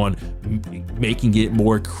bigger one, making it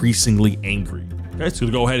more increasingly angry. Okay, it's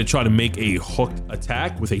going to go ahead and try to make a hooked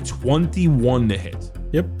attack with a 21 to hit.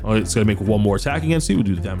 Yep. It's going to make one more attack against you. We'll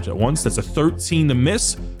do the damage at once. That's a 13 to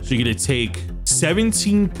miss. So you're going to take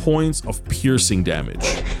 17 points of piercing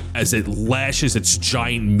damage as it lashes its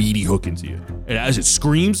giant meaty hook into you. And as it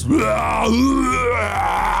screams, it's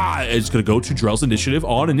going to go to Drell's initiative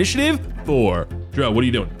on initiative 4. Drell, what are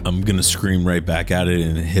you doing? I'm going to scream right back at it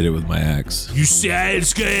and hit it with my axe. You said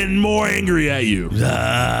it's getting more angry at you.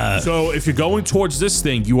 So if you're going towards this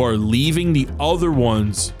thing, you are leaving the other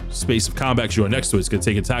one's space of combat. You are next to it. It's going to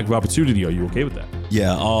take attack of opportunity. Are you okay with that?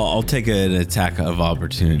 Yeah, I'll take an attack of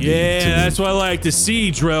opportunity. Yeah, that's what I like to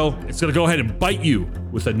see, Drell. It's going to go ahead and bite you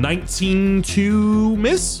with a 19 to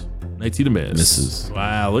miss. 19 to miss. Misses.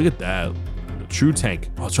 Wow, look at that. A true tank.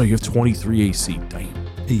 Oh, that's right. You have 23 AC. Damn.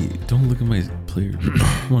 Hey, don't look at my player.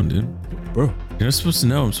 Come on, dude. Bro. You're not supposed to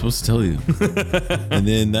know. I'm supposed to tell you. And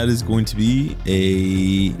then that is going to be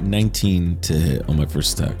a 19 to hit on my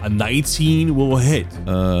first attack. A 19 will hit.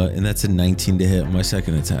 And that's a 19 to hit on my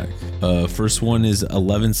second attack. First one is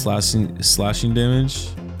 11 slashing damage.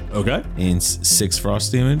 Okay. And 6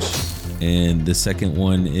 frost damage. And the second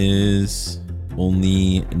one is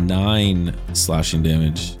only 9 slashing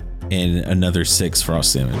damage and another 6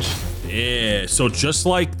 frost damage. Yeah, so just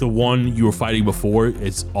like the one you were fighting before,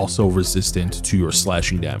 it's also resistant to your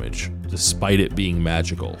slashing damage, despite it being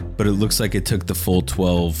magical. But it looks like it took the full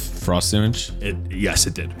 12 frost damage? Yes,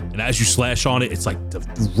 it did. And as you slash on it, it's like the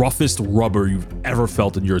roughest rubber you've ever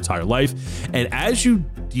felt in your entire life. And as you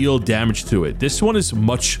deal damage to it, this one is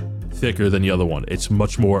much thicker than the other one. It's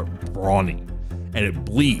much more brawny, and it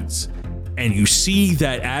bleeds. And you see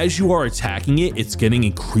that as you are attacking it, it's getting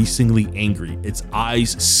increasingly angry. Its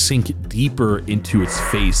eyes sink deeper into its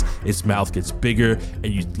face. Its mouth gets bigger, and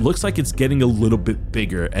it looks like it's getting a little bit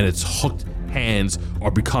bigger, and its hooked hands are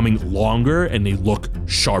becoming longer, and they look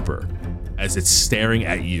sharper as it's staring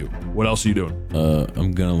at you. What else are you doing?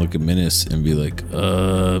 I'm gonna look at Menace and be like,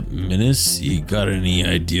 Menace, you got any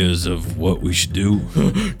ideas of what we should do?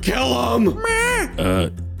 Kill him!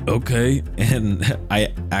 Okay, and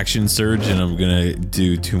I action surge, and I'm gonna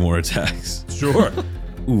do 2 more attacks. Sure.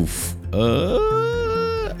 Oof.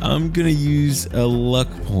 I'm gonna use a luck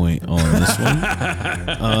point on this one.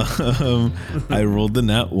 I rolled the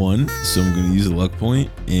nat 1, so I'm gonna use a luck point,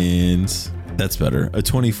 and that's better. A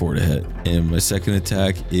 24 to hit, and my second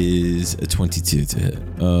attack is a 22 to hit.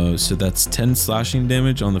 So that's 10 slashing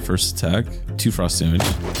damage on the first attack, 2 frost damage,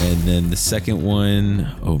 and then the second one,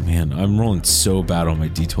 oh man, I'm rolling so bad on my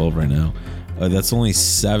d12 right now. That's only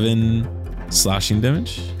 7 slashing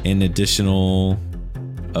damage, and additional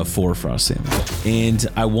a 4 frost damage. And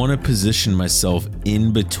I want to position myself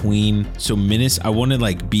in between. So Menace, I want to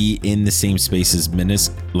like be in the same space as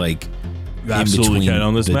Menace, like You in absolutely between can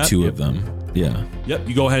on this the map. two Yep. of them. Yeah. Yep,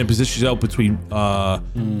 you go ahead and position yourself between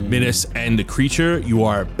Menace and the creature. You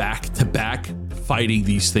are back to back fighting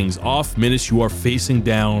these things off. Menace, you are facing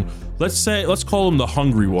down, let's call him the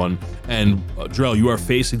hungry one. And Drell, you are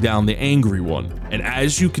facing down the angry one. And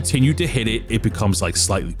as you continue to hit it, it becomes like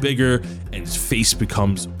slightly bigger and its face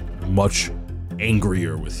becomes much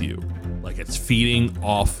angrier with you. Like it's feeding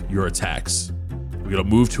off your attacks. We're gonna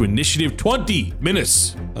move to initiative 20.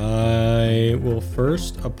 Menace. I will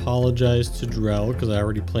first apologize to Drell because I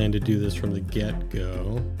already planned to do this from the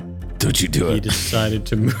get-go. Don't you do He it. decided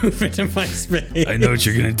to move into my space. I know what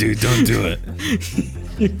you're going to do. Don't do it.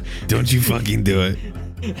 Don't you fucking do it.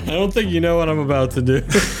 I don't think you know what I'm about to do.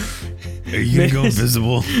 Are you going to go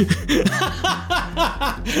invisible?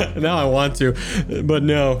 Now I want to, but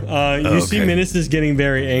no. You see Menace is getting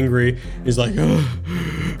very angry. He's like,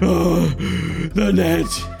 the net,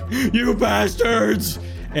 you bastards.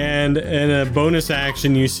 And in a bonus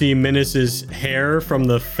action, you see Menace's hair from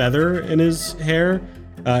the feather in his hair.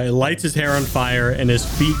 It lights his hair on fire and his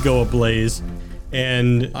feet go ablaze.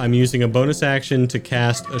 And I'm using a bonus action to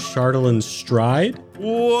cast a Chardelin's Stride.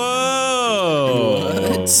 Whoa.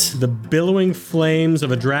 What? The billowing flames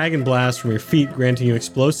of a dragon blast from your feet, granting you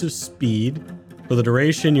explosive speed. For the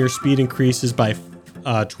duration, your speed increases by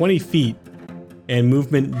 20 feet, and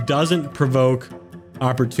movement doesn't provoke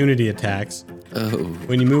opportunity attacks. Oh.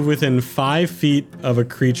 When you move within 5 feet of a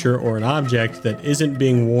creature or an object that isn't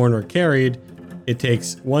being worn or carried, it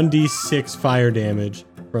takes 1d6 fire damage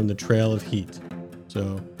from the trail of heat.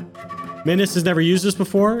 So, Menace has never used this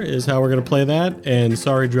before, is how we're going to play that. And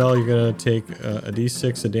sorry, Drell, you're going to take a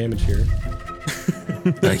d6 of damage here.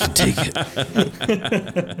 I can take it.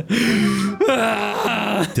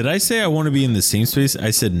 Did I say I want to be in the same space?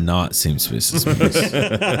 I said not same space as Menace.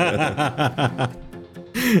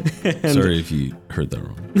 Sorry if you heard that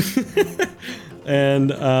wrong.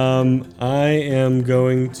 And I am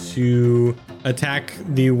going to attack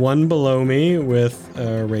the one below me with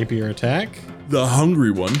a rapier attack. The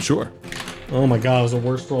hungry one, sure. Oh my god, it was the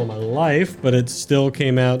worst roll of my life, but it still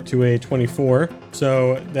came out to a 24.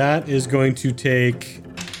 So that is going to take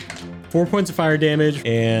 4 points of fire damage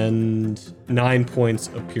and 9 points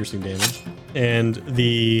of piercing damage. And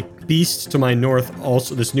the beast to my north,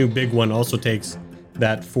 also this new big one, also takes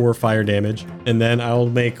that 4 fire damage. And then I'll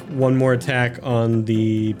make one more attack on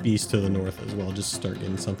the beast to the north as well, just to start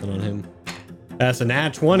getting something on him. That's a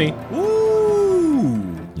nat 20. Woo!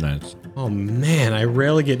 Nice. Oh man, I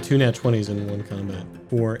rarely get 2 nat 20s in one combat.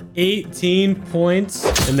 For 18 points,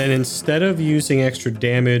 and then instead of using extra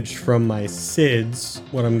damage from my SIDS,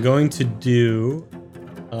 what I'm going to do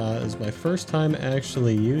is my first time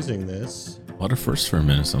actually using this. A lot of firsts for a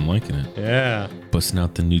minute, I'm liking it. Yeah. Busting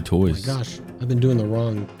out the new toys. Oh my gosh, I've been doing the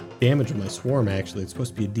wrong damage with my swarm actually. It's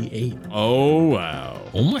supposed to be a D8. Oh, wow.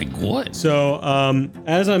 Oh my god. So,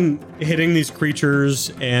 as I'm hitting these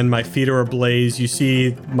creatures and my feet are ablaze, you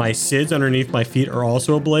see my SIDS underneath my feet are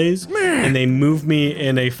also ablaze. And they move me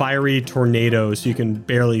in a fiery tornado so you can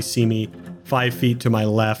barely see me 5 feet to my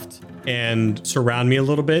left and surround me a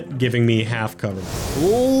little bit, giving me half cover.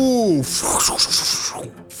 Ooh.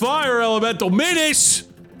 Fire elemental Menace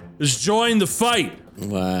has joined the fight.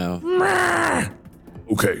 Wow.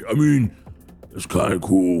 Okay, I mean, that's kind of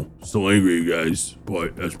cool. Still angry, you guys,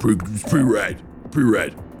 but it's pretty rad. Pretty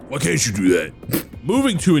rad. Why can't you do that?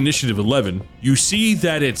 Moving to initiative 11, you see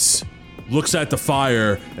that it's looks at the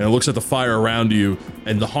fire and it looks at the fire around you,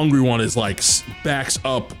 and the hungry one is like backs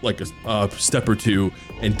up like a step or two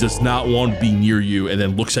and does not want to be near you, and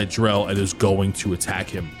then looks at Drell and is going to attack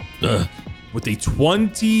him. With a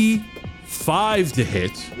 25 to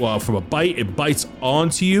hit, well, from a bite, it bites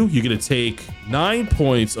onto you. You're gonna take 9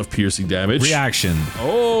 points of piercing damage. Reaction.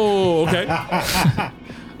 Oh, okay.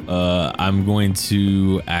 I'm going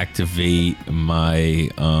to activate my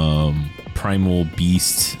primal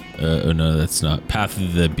beast. Oh no, that's not Path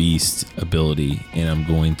of the Beast ability, and I'm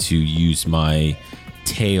going to use my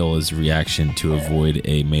tail as a reaction to avoid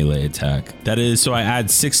a melee attack. That is, so I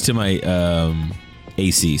add 6 to my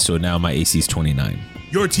AC, so now my AC is 29.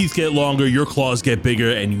 Your teeth get longer, your claws get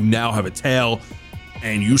bigger, and you now have a tail,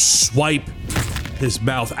 and you swipe his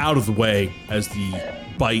mouth out of the way as the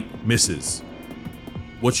bite misses.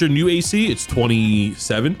 What's your new AC? It's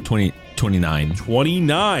 27? 29.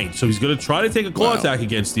 29. So he's going to try to take a claw attack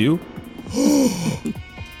against you.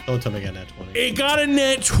 Don't tell me I got nat 20. It got a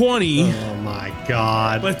net 20, Oh my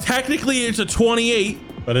god. but technically it's a 28,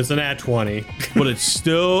 But it's a nat 20. but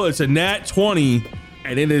it's a nat 20.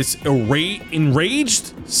 And in this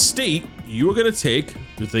enraged state, you are going to take,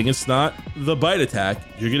 good thing it's not the bite attack,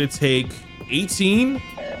 you're going to take 18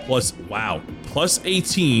 plus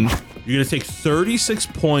 18. You're going to take 36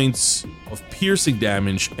 points of piercing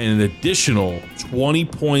damage and an additional 20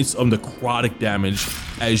 points of necrotic damage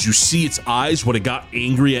as you see its eyes, when it got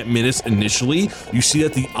angry at Minas initially, you see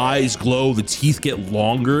that the eyes glow, the teeth get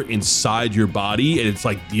longer inside your body, and it's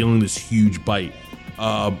like dealing this huge bite.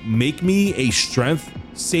 Make me a strength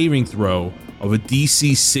saving throw of a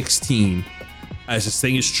DC 16 as this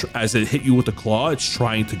thing is, as it hit you with the claw, it's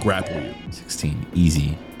trying to grapple you. 16,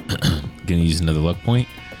 easy. Gonna use another luck point.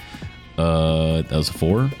 That was a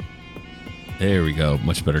 4. There we go.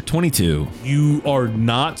 Much better. 22. You are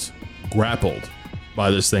not grappled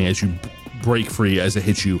by this thing as you break free as it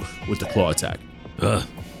hits you with the claw attack.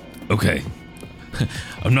 Okay.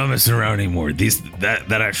 I'm not messing around anymore.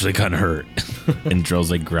 That actually kind of hurt. And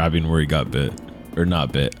Drell's like grabbing where he got bit. Or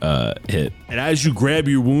not bit, hit. And as you grab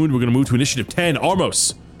your wound, we're going to move to initiative 10.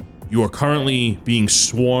 Armos, you are currently being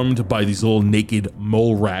swarmed by these little naked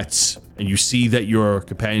mole rats. And you see that your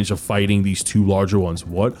companions are fighting these two larger ones.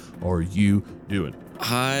 What are you doing?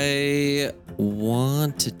 I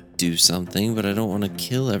want to do something, but I don't want to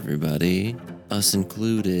kill everybody, us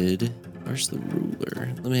included. Where's the ruler?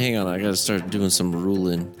 Let me hang on. I gotta start doing some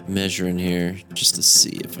ruling, measuring here, just to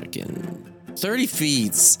see if I can. 30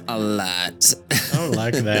 feet's a lot. I don't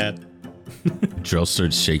like that. Drell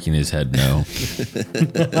starts shaking his head no.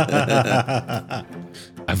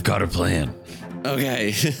 I've got a plan.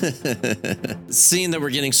 Okay. Seeing that we're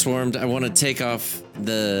getting swarmed, I want to take off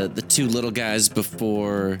the two little guys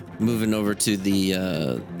before moving over to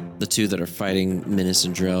the two that are fighting Minas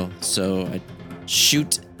and Drell. So I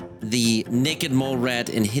shoot the naked mole rat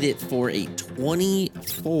and hit it for a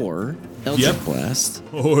 24 Eldritch Blast.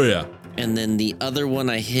 Oh, yeah. And then the other one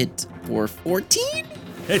I hit for 14?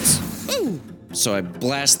 Hits. Woo! So I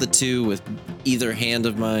blast the two with either hand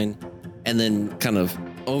of mine and then kind of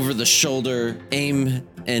over the shoulder, aim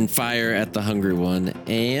and fire at the hungry one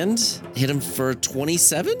and hit him for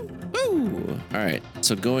 27. Woo! All right.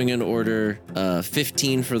 So going in order,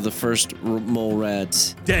 15 for the first mole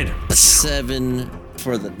rat. Dead. 7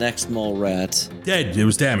 for the next mole rat. Dead. It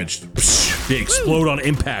was damaged. They explode on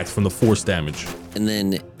impact from the force damage. And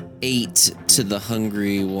then 8 to the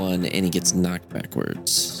hungry one, and he gets knocked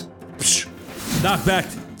backwards. Knocked back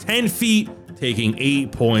 10 feet, taking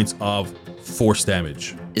 8 points of force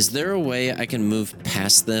damage. Is there a way I can move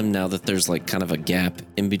past them now that there's like kind of a gap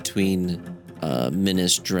in between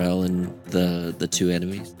Minas, Drell, and the two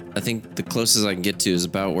enemies? I think the closest I can get to is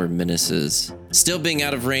about where Minas is. Still being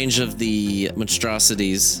out of range of the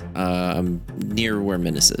monstrosities, I'm near where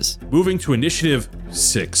Minas is. Moving to initiative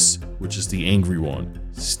 6, which is the angry one,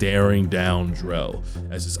 staring down Drell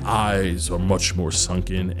as his eyes are much more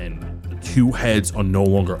sunken and the two heads are no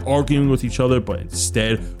longer arguing with each other, but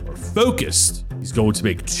instead are focused. He's going to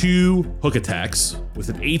make 2 hook attacks with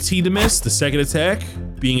an 18 to miss, the second attack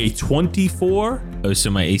being a 24. Oh,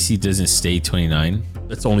 so my AC doesn't stay 29?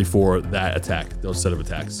 That's only for that attack, those set of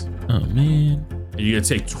attacks. Oh, man. And you're going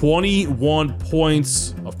to take 21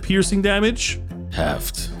 points of piercing damage.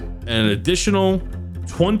 Halved. And an additional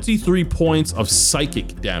 23 points of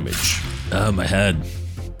psychic damage. Oh, my head.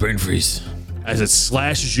 Brain freeze. As it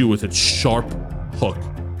slashes you with its sharp hook.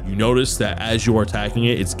 You notice that as you are attacking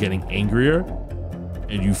it, it's getting angrier.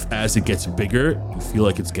 And as it gets bigger, you feel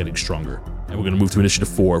like it's getting stronger. And we're going to move to initiative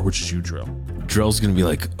 4, which is you, Drell. Drell's going to be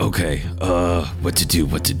like, okay, what to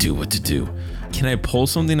do? Can I pull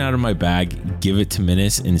something out of my bag, give it to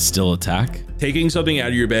Minas, and still attack? Taking something out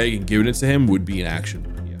of your bag and giving it to him would be an action.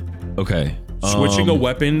 Yeah. Okay. Switching a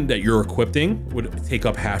weapon that you're equipping would take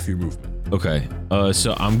up half your movement. Okay.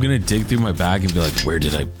 So I'm going to dig through my bag and be like, where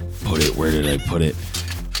did I put it?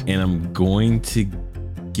 And I'm going to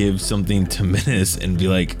give something to Minas and be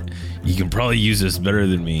like, you can probably use this better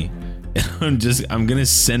than me. And I'm going to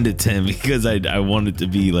send it to him because I want it to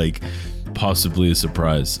be like possibly a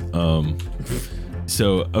surprise.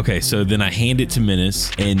 So then I hand it to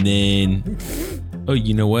Minas and then, oh,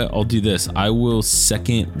 you know what? I'll do this. I will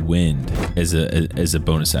second wind as a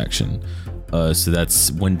bonus action. So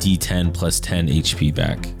that's 1d10 plus 10 HP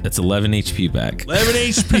back. That's 11 HP back. 11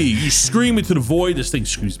 HP. You scream into the void. This thing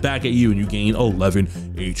screams back at you and you gain 11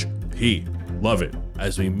 HP. Love it.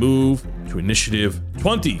 As we move to initiative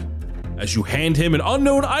 20, as you hand him an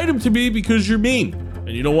unknown item to me because you're mean and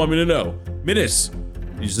you don't want me to know. Minas,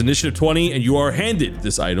 use initiative 20 and you are handed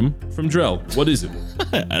this item from Drell. What is it?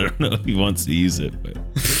 I don't know if he wants to use it, but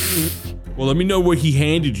well, let me know what he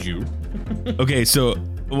handed you. Okay, so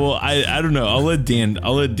well, I don't know. I'll let Dan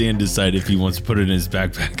decide if he wants to put it in his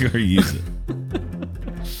backpack or use it.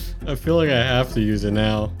 I feel like I have to use it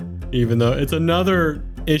now, even though it's another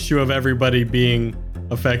issue of everybody being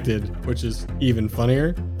affected, which is even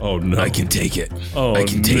funnier. Oh no. I can take it. Oh, I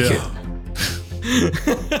can take it.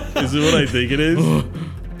 Is it what I think it is?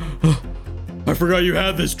 I forgot you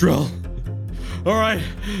had this, Drell. All right,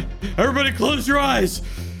 everybody close your eyes.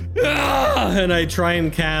 Ah! And I try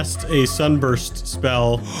and cast a sunburst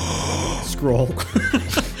spell scroll.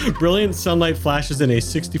 Brilliant sunlight flashes in a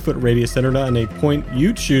 60-foot radius centered on a point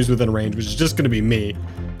you choose within range, which is just going to be me.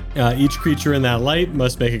 Each creature in that light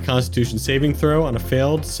must make a Constitution saving throw. On a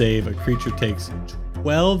failed save, a creature takes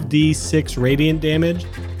 12d6 radiant damage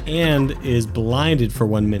and is blinded for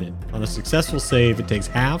 1 minute. On a successful save, it takes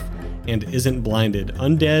half and isn't blinded.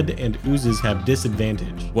 Undead and oozes have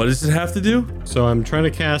disadvantage. What does it have to do? So I'm trying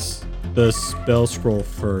to cast the spell scroll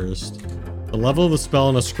first. The level of the spell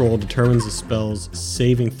in a scroll determines the spell's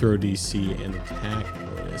saving throw DC and attack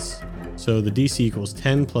bonus. So the DC equals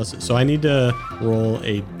 10 plus. So I need to roll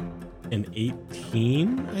an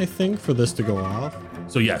 18, I think, for this to go off.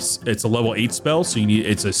 So yes, it's a level 8 spell. So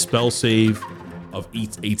it's a spell save of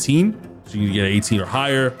 18. So you need to get an 18 or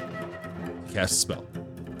higher to cast a spell.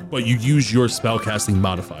 But you use your spell casting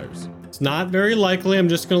modifiers. It's not very likely. I'm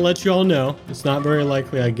just going to let you all know. It's not very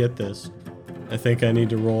likely I get this. I think I need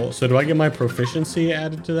to roll. So do I get my proficiency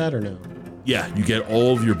added to that or no? Yeah, you get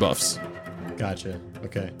all of your buffs. Gotcha.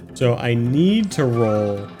 Okay. So I need to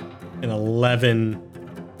roll an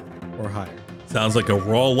 11 or higher. Sounds like a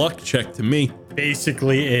raw luck check to me.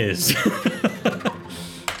 Basically is.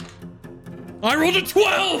 I rolled a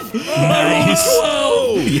 12! Nice.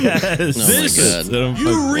 Whoa! Yes. Oh my God.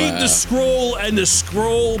 You read Wow. the scroll, and the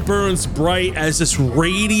scroll burns bright as this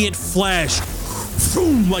radiant flash,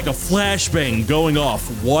 boom, like a flashbang going off.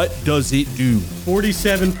 What does it do?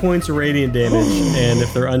 47 points of radiant damage, and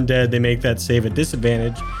if they're undead, they make that save at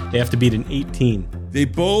disadvantage. They have to beat an 18. They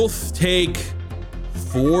both take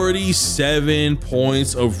 47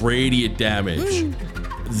 points of radiant damage.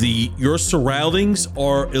 Your surroundings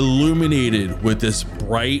are illuminated with this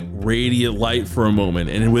bright radiant light for a moment,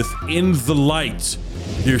 and within the light,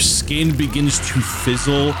 their skin begins to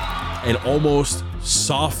fizzle and almost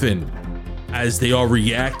soften as they are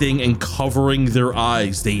reacting and covering their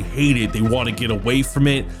eyes. They hate it. They want to get away from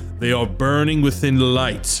it. They are burning within the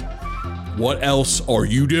light. What else are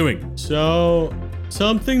you doing? So,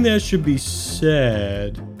 something that should be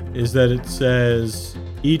said is that it says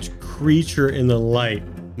each creature in the light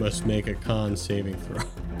must make a con saving throw.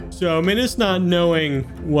 So Minus, not knowing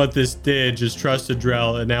what this did, just trusted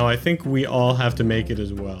Drell, and now I think we all have to make it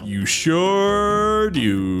as well. You sure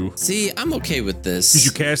do. See, I'm okay with Because this.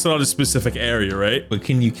 you cast it on a specific area, right? But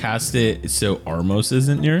can you cast it so Armos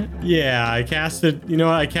isn't near it? Yeah, I cast it. You know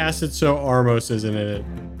what? I cast it so Armos isn't in it,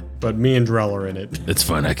 but me and Drell are in it. That's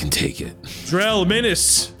fine. I can take it. Drell,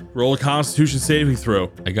 Minus, roll a Constitution saving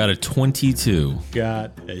throw. I got a 22.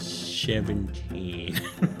 Got a 17.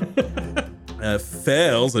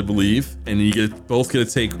 Fails, I believe, and you both get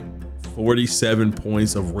to take 47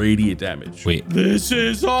 points of radiant damage. Wait, This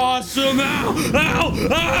is awesome! Ow! Ow!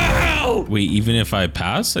 Ow! wait. Even if I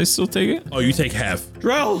pass, I still take it. Oh, you take half.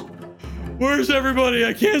 Drell, where's everybody?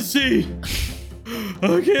 I can't see.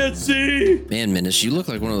 I can't see. Man, Minish, you look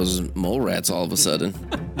like one of those mole rats all of a sudden.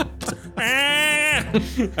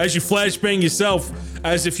 As you flashbang yourself,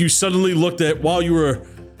 as if you suddenly looked at while you were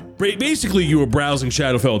basically you were browsing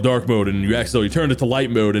Shadowfell dark mode and you accidentally turned it to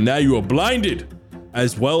light mode and now you are blinded,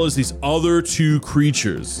 as well as these other two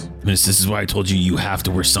creatures. Miss, this is why I told you you have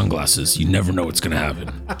to wear sunglasses. You never know what's gonna happen.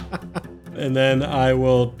 And then I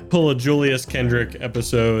will pull a Julius Kendrick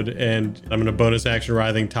episode, and I'm gonna bonus action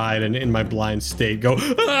Writhing Tide, and in my blind state go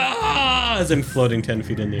ah! As I'm floating 10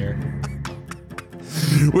 feet in the air.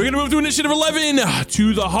 We're gonna move to initiative 11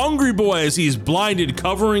 to the Hungry Boy as he's blinded,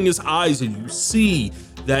 covering his eyes, and you see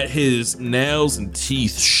that his nails and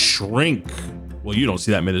teeth shrink. Well, you don't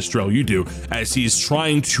see that, Ministrel, you do. As he's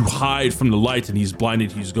trying to hide from the light and he's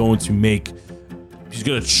blinded, he's gonna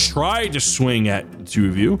try to swing at the two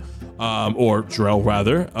of you, or Drell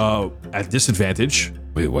rather, at disadvantage.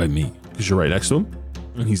 Wait, why me? Because you're right next to him,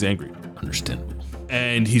 and he's angry. Understandable.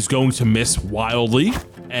 And he's going to miss wildly.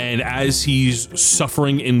 And as he's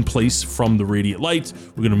suffering in place from the radiant light,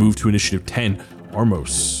 we're gonna move to initiative 10,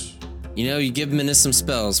 Armos. You know, you give Minus some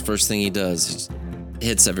spells, first thing he does, he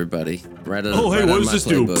hits everybody. Right out, Oh, hey, right what out does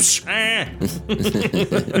of my this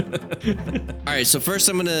playbook. do? All right, so first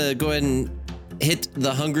I'm gonna go ahead and hit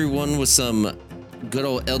the hungry one with some good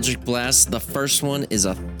old Eldritch Blast. The first one is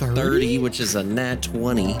a 30, which is a nat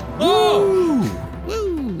 20. Oh!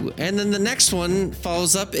 Woo! And then the next one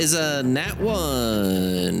follows up is a nat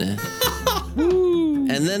 1. Woo!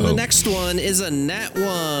 And then the next one is a nat 1.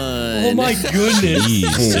 Oh my goodness.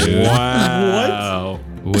 Jeez, dude. Wow.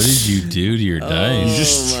 What did you do to your dice? You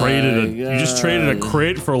just traded a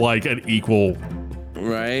crit for like an equal.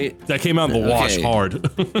 Right? That came out in the wash Okay.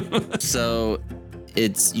 hard. So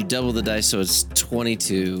you double the dice, so it's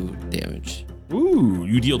 22 damage. Ooh,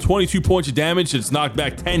 you deal 22 points of damage. It's knocked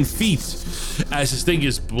back 10 feet as this thing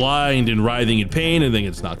is blind and writhing in pain, and then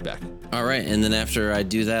it's knocked back. All right, and then after I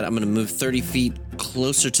do that, I'm going to move 30 feet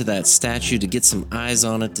closer to that statue to get some eyes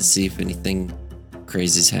on it to see if anything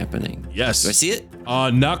crazy is happening. Yes. Do I see it?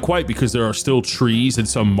 Not quite, because there are still trees and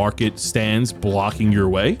some market stands blocking your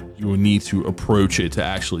way. You will need to approach it to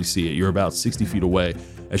actually see it. You're about 60 feet away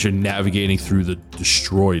as you're navigating through the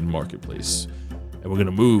destroyed marketplace. And we're going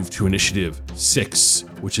to move to initiative 6,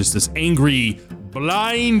 which is this angry,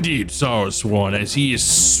 blinded Saraswan as he is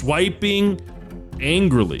swiping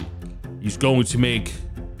angrily. He's going to make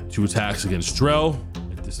 2 attacks against Drell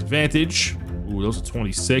at disadvantage. Ooh, those are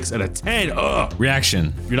 26 and a 10. Ugh.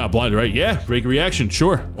 Reaction. You're not blinded, right? Yeah, break a reaction.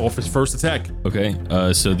 Sure. Off his first attack. Okay,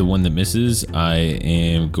 so the one that misses, I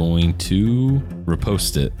am going to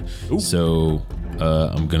riposte it. Ooh. So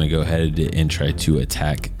I'm going to go ahead and try to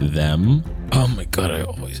attack them. Oh my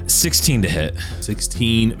god, 16 to hit.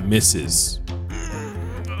 16 misses.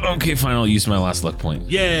 Okay, fine, I'll use my last luck point.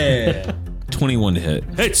 Yeah. 21 to hit.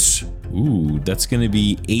 Hits. Ooh, that's going to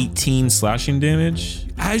be 18 slashing damage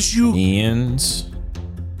As you and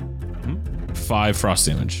 5 frost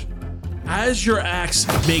damage. As your axe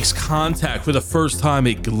makes contact for the first time,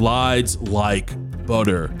 it glides like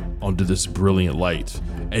butter onto this brilliant light.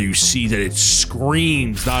 And you see that it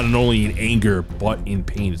screams, not only in anger, but in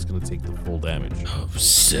pain. It's going to take the full damage. Oh,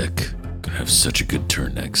 sick. Gonna have such a good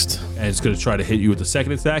turn next. And it's going to try to hit you with the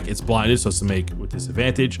second attack. It's blinded, so it's to make with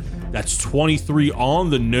disadvantage. That's 23 on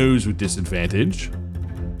the nose with disadvantage.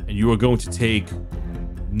 And you are going to take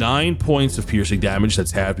 9 points of piercing damage.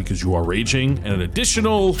 That's half because you are raging. And an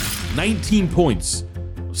additional 19 points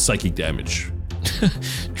of psychic damage.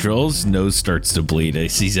 Drill's nose starts to bleed.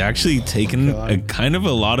 He's actually taken a kind of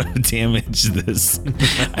a lot of damage this.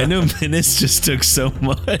 I know Menace just took so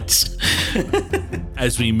much.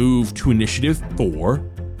 As we move to initiative 4,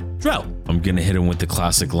 Drell. I'm gonna hit him with the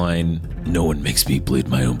classic line, "No one makes me bleed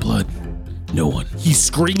my own blood. No one." He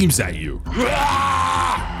screams at you.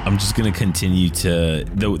 I'm just gonna continue to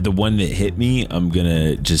the one that hit me. I'm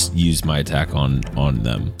gonna just use my attack on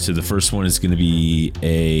them. So the first one is gonna be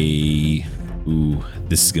ooh,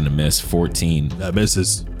 this is gonna miss. 14. That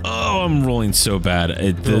misses. Oh, I'm rolling so bad.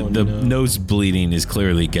 The nose bleeding is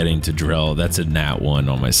clearly getting to Drell. That's a nat 1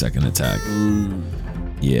 on my second attack. Ooh.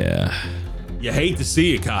 Yeah. You hate to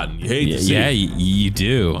see it, Cotton. You hate to see Yeah, it. you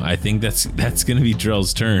do. I think that's gonna be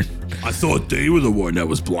Drell's turn. I thought they were the one that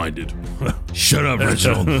was blinded. Shut up,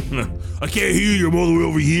 Reginald. I can't hear you. I'm all the way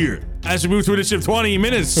over here. As we move to initiative 20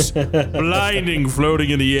 minutes, blinding,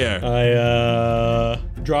 floating in the air. I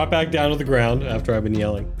drop back down to the ground after I've been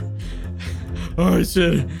yelling. Oh, I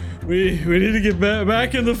said, we need to get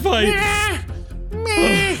back in the fight.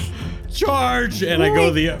 Charge! And I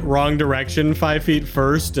go the wrong direction 5 feet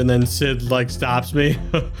first, and then Sid stops me.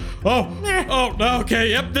 oh, okay,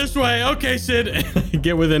 yep, this way. Okay, Sid. And I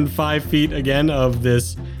get within 5 feet again of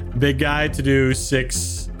this big guy to do a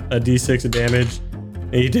d6 of damage.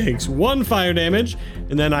 And he takes 1 fire damage,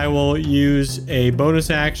 and then I will use a bonus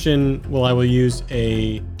action. Well, I will use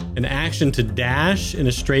an action to dash in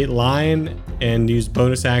a straight line and use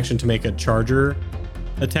bonus action to make a charger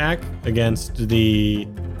attack against the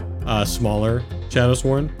smaller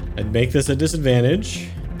Shadowsworn. I'd make this a disadvantage.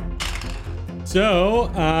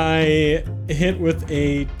 So I hit with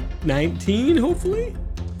a 19, hopefully.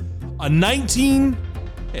 A 19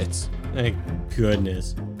 hits. Thank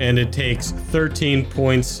goodness. And it takes 13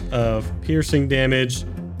 points of piercing damage,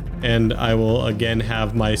 and I will again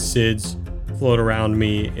have my Sids float around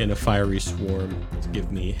me in a fiery swarm to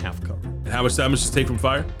give me half cover. And how much damage does it take from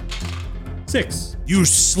fire? 6. You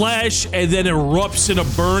slash and then erupts in a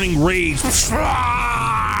burning rage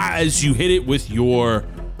as you hit it with your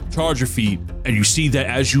charger feet, and you see that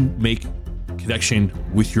as you make connection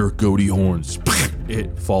with your goatee horns,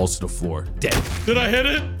 it falls to the floor, dead. Did I hit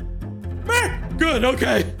it? Good,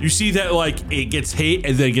 okay. You see that it gets hit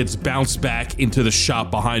and then gets bounced back into the shop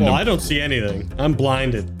behind Well, him. I don't see anything. I'm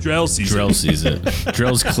blinded. Drell sees Drell it. sees it.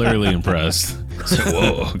 Drell's clearly impressed. So,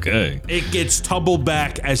 whoa, okay. It gets tumbled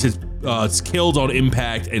back as it's killed on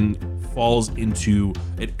impact and falls into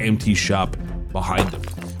an empty shop behind them.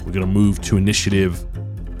 We're gonna move to initiative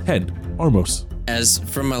 10, Armos. As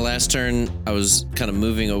from my last turn, I was kind of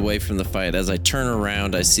moving away from the fight. As I turn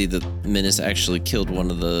around, I see that Menace actually killed one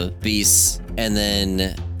of the beasts. And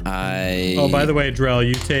then Oh, by the way, Drell,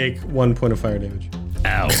 you take 1 point of fire damage.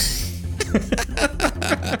 Ow.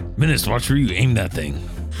 Menace, watch where you aim that thing.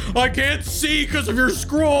 I can't see because of your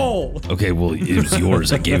scroll. Okay, well, it was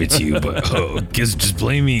yours. I gave it to you, but guess just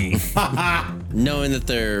blame me. Knowing that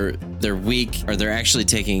they're weak, or they're actually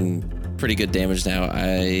taking pretty good damage now,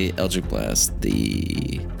 I Eldritch Blast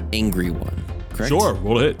the angry one. Correct? Sure,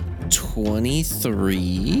 roll a hit.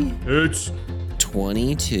 23. Hits.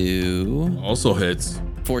 22. Also hits.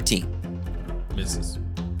 14. Misses.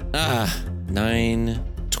 9.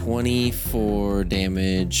 24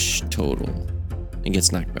 damage total. And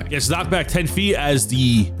gets knocked back. Gets knocked back 10 feet as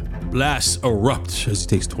the blast erupts, as he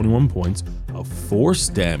takes 21 points of force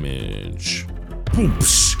damage. Boom!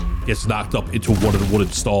 Psh, gets knocked up into one of the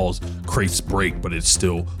wooden stalls. Crates break, but it's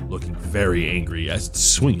still looking very angry as it's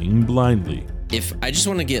swinging blindly. If I just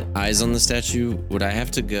want to get eyes on the statue, would I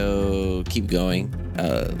have to keep going,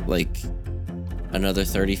 like another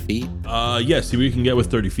 30 feet? Yeah, see what you can get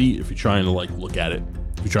with 30 feet if you're trying to like look at it.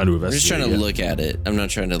 If you're trying to investigate. I'm just trying to look at it. I'm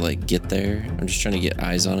not trying to like get there. I'm just trying to get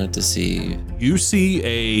eyes on it to see. You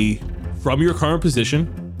see from your current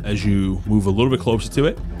position, as you move a little bit closer to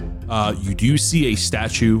it, you do see a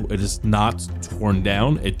statue. It is not torn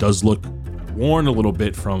down. It does look worn a little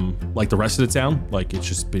bit from like the rest of the town, like it's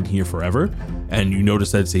just been here forever. And you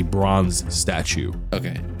notice that it's a bronze statue.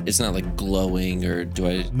 Okay, it's not like glowing, or do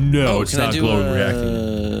I? No, it's not glowing,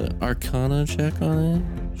 reacting. Arcana check on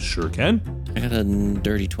it? Sure can. I got a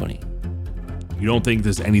dirty 20. You don't think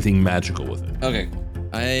there's anything magical with it? Okay,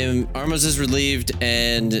 Armos is relieved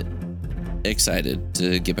and excited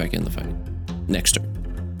to get back in the fight. Next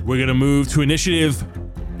turn. We're gonna move to initiative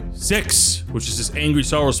 6, which is this angry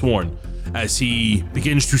Sorrowsworn, as he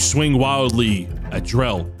begins to swing wildly at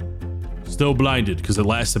Drell. Still blinded because it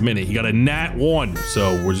lasts a minute. He got a nat 1,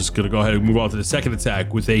 so we're just gonna go ahead and move on to the second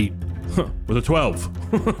attack with a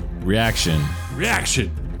 12. Reaction.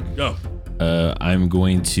 Go. I'm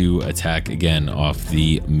going to attack again off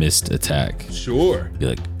the missed attack. Sure. Be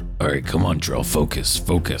like, all right, come on, Drell,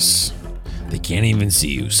 focus. They can't even see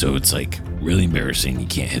you, so it's like really embarrassing. You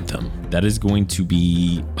can't hit them. That is going to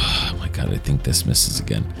be, oh my God, I think this misses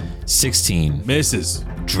again. 16. Misses.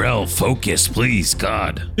 Drell, focus, please,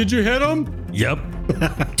 God. Did you hit him? Yep.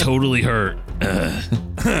 Totally hurt.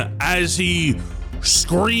 As he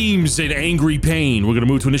screams in angry pain, we're gonna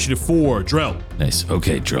move to initiative 4. Drell. Nice.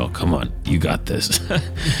 Okay, Drell, come on. You got this.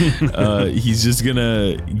 He's just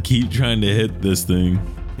gonna keep trying to hit this thing.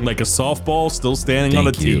 Like a softball, still standing on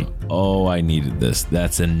the tee. Oh, I needed this.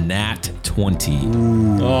 That's a nat 20.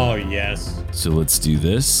 Ooh. Oh, yes. So let's do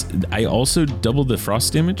this. I also doubled the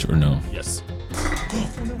frost damage, or no? Yes.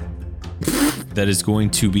 That is going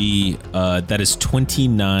to be, that is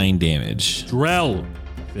 29 damage. Drell.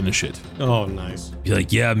 Finish it. Oh, nice. Be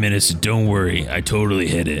like, yeah, Menace, don't worry. I totally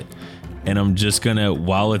hit it. And I'm just gonna,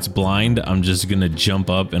 while it's blind, I'm just gonna jump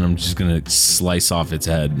up and I'm just gonna slice off its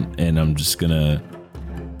head. And I'm just gonna,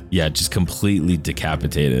 yeah, just completely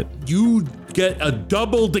decapitate it. You get a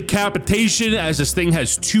double decapitation as this thing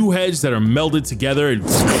has 2 heads that are melded together, and you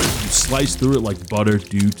slice through it like butter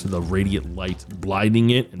due to the radiant light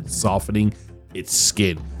blinding it and softening its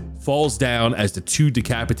skin. Falls down as the 2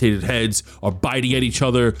 decapitated heads are biting at each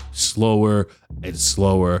other slower and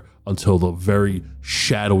slower until the very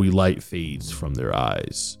shadowy light fades from their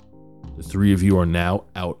eyes. The 3 of you are now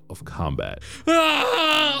out of combat.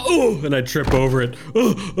 Ah! Oh, and I trip over it.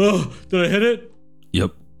 Oh, did I hit it?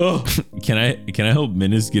 Yep. Oh. Can I help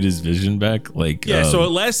Menace get his vision back? Like, yeah, so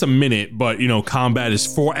it lasts a minute, but you know, combat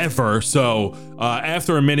is forever. So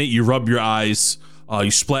after a minute, you rub your eyes,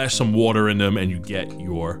 you splash some water in them, and you get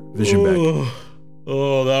your vision back.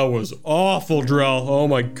 Oh, that was awful, Drell. Oh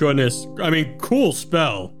my goodness. I mean, cool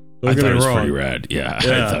spell. I thought it was pretty rad. Yeah, I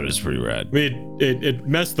thought it was pretty rad. I mean, it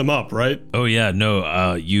messed them up, right? Oh yeah,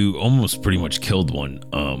 no, you almost pretty much killed one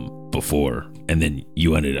before, and then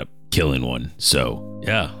you ended up killing one. So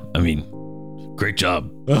yeah, I mean, great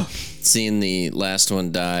job. Seeing the last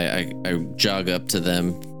one die, I jog up to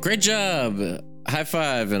them. Great job! High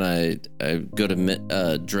five, and I go to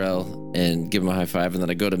Drell and give him a high five, and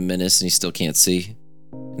then I go to Menace, and he still can't see,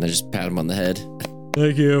 and I just pat him on the head.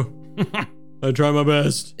 Thank you. I try my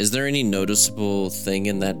best. Is there any noticeable thing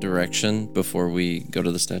in that direction before we go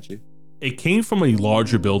to the statue? It came from a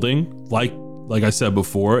larger building. Like I said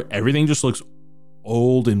before, everything just looks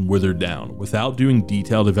old and withered down. Without doing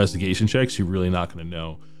detailed investigation checks, you're really not going to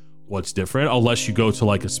know what's different unless you go to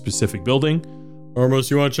like a specific building.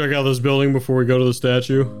 Armos, you want to check out this building before we go to the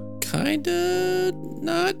statue? Kinda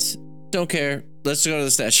not. Don't care. Let's go to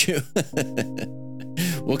the statue.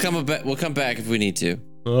 We'll come back if we need to.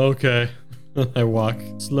 Okay. I walk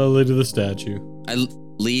slowly to the statue. I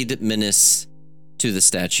lead Menace to the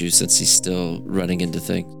statue since he's still running into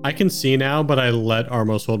things. I can see now, but I let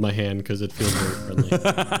Armos hold my hand because it feels very friendly.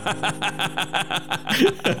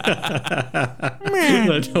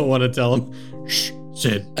 I don't want to tell him. Shh,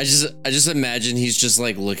 Sid. I just imagine he's just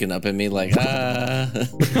like looking up at me like, ah.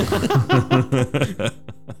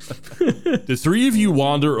 The three of you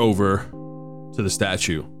wander over to the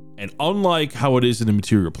statue, and unlike how it is in the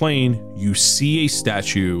material plane, you see a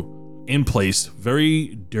statue in place,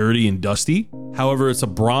 very dirty and dusty. However, it's a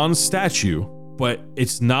bronze statue, but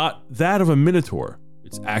it's not that of a minotaur.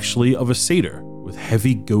 It's actually of a satyr with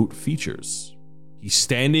heavy goat features. He's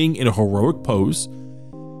standing in a heroic pose,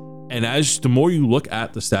 and as the more you look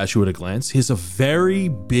at the statue at a glance, he has a very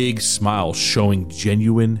big smile showing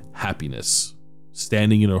genuine happiness,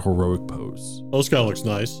 standing in a heroic pose. This guy looks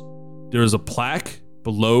nice. There is a plaque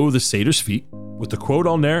below the satyr's feet with the quote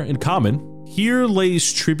on there in common: "Here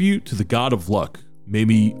lays tribute to the god of luck. May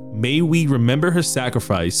we remember his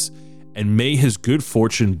sacrifice, and may his good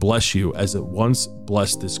fortune bless you as it once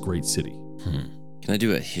blessed this great city." Can I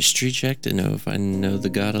do a history check to know if I know the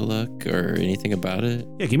god of luck or anything about it?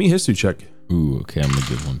 Yeah, give me a history check. Ooh, okay, I'm gonna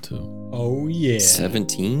give one too. Oh, yeah.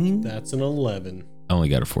 17? That's an 11. I only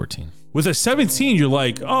got a 14. With a 17, you're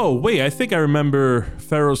like, oh, wait, I think I remember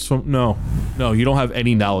Pharaoh's from... No, you don't have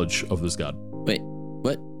any knowledge of this god. Wait,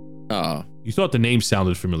 what? Oh. You thought the name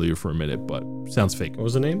sounded familiar for a minute, but sounds fake. What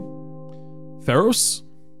was the name? Pharaoh's?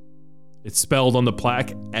 It's spelled on the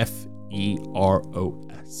plaque F-E-R-O-S.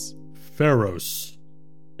 Pharaohs.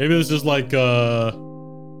 Maybe this is like a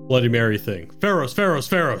Bloody Mary thing. Pharaohs.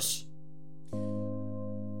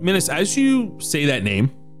 Menace, as you say that name,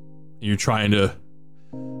 and you're trying to,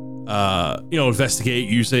 investigate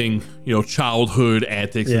using, childhood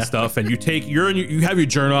antics and stuff, and you have your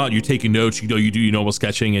journal out, and you're taking notes, you do your normal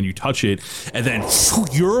sketching, and you touch it, and then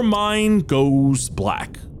your mind goes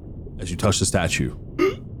black as you touch the statue.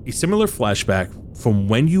 A similar flashback from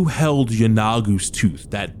when you held Yanagu's tooth,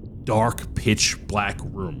 that dark, pitch black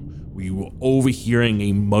room where you were overhearing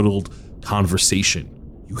a muddled conversation.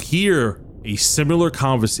 You hear a similar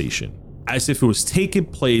conversation as if it was taking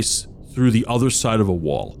place through the other side of a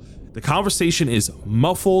wall. The conversation is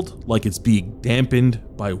muffled, like it's being dampened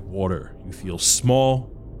by water. You feel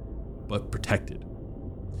small, but protected.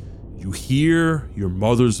 You hear your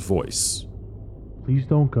mother's voice. "Please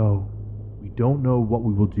don't go. We don't know what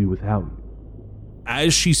we will do without you."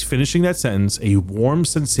 As she's finishing that sentence, a warm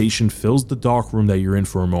sensation fills the dark room that you're in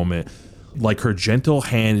for a moment, like her gentle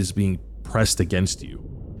hand is being pressed against you.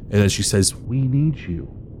 And then she says, "We need you."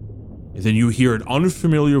 And then you hear an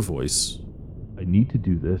unfamiliar voice. "I need to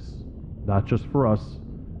do this, not just for us,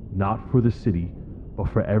 not for the city, but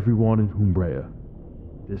for everyone in Umbrea.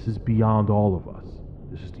 This is beyond all of us.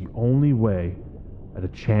 This is the only way at a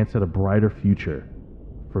chance at a brighter future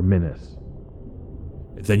for Minas."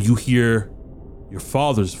 And then you hear your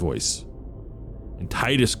father's voice, and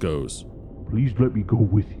Titus goes, "Please let me go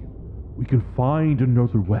with you. We can find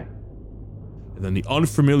another way." And then the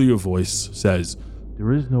unfamiliar voice says,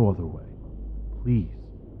 "There is no other way. Please,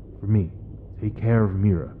 for me, take care of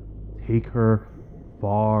Mira. Take her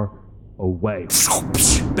far away."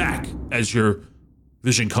 Back as your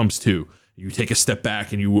vision comes to. You take a step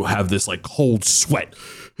back and you will have this like cold sweat.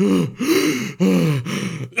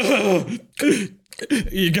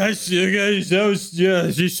 You guys,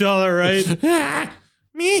 you saw that, right?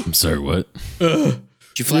 Me? I'm sorry, what? Did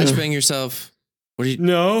you flashbang yourself?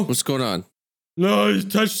 No. What's going on? No,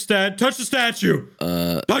 touch the statue.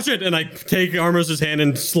 Touch it, and I take Armos' hand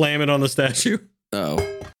and slam it on the statue. Oh.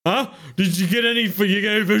 Huh? Did you get any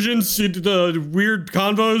visions? The weird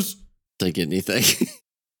convos? Didn't get anything.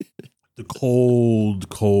 The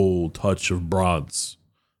cold touch of bronze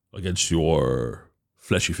against your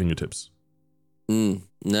fleshy fingertips.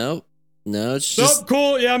 No, it's just... Nope,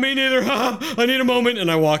 cool. Yeah, me neither. I need a moment,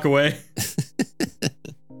 and I walk away.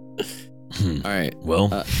 All right. Well,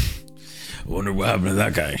 I wonder what happened to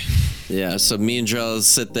that guy. Yeah, so me and Drell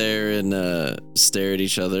sit there and stare at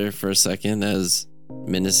each other for a second as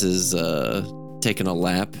Menace is taking a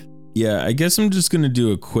lap. Yeah, I guess I'm just going to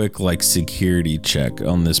do a quick security check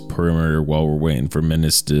on this perimeter while we're waiting for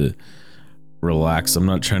Menace to relax. I'm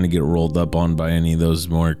not trying to get rolled up on by any of those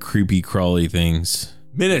more creepy crawly things.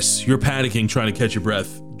 Menace, you're panicking, trying to catch your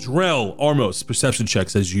breath. Drell, Armos, perception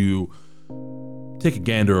checks as you take a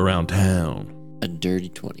gander around town. A dirty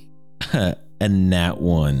 20. A nat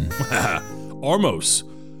 1. Armos,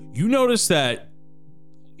 you notice that,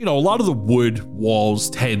 a lot of the wood, walls,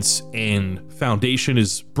 tents, and foundation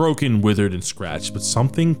is broken, withered, and scratched, but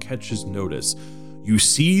something catches notice. You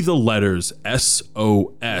see the letters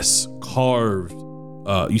SOS carved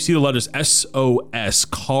You see the letters SOS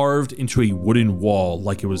carved into a wooden wall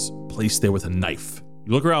like it was placed there with a knife.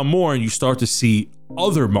 You look around more and you start to see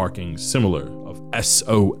other markings similar of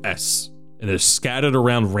SOS, and they're scattered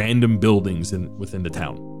around random buildings within the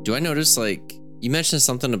town. Do I notice, like, you mentioned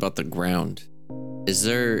something about the ground. Is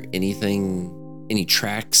there any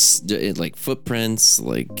tracks, like footprints,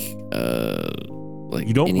 like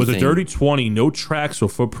you don't, anything? with a dirty 20, no tracks or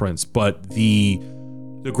footprints, but the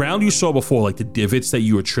ground you saw before, like the divots that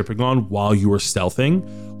you were tripping on while you were stealthing,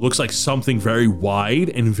 looks like something very wide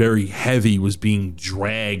and very heavy was being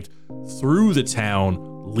dragged through the town,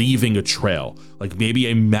 leaving a trail, like maybe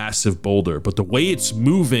a massive boulder. But the way it's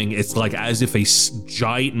moving, it's like as if a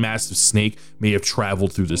giant, massive snake may have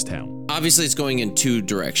traveled through this town. Obviously, it's going in two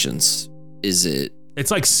directions. Is it? It's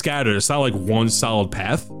like scattered. It's not like one solid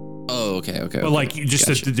path. Oh, okay. But like you just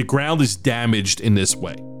Gotcha. the ground is damaged in this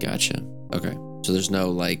way. Gotcha. Okay. So there's no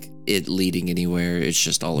like it leading anywhere. It's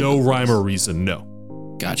just all No over the rhyme place. or reason.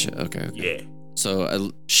 No. Gotcha. Okay. Yeah. So I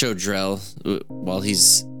show Drell while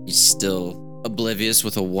he's still oblivious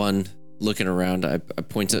with a 1 looking around. I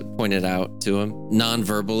point it out to him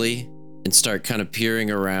non-verbally and start kind of peering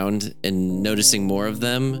around and noticing more of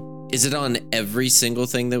them. Is it on every single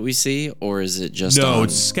thing that we see, or is it just No, on?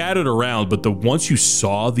 it's scattered around, but once you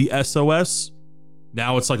saw the SOS,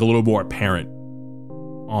 now it's like a little more apparent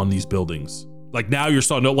on these buildings. Like now you're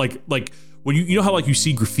starting to like when you know how like you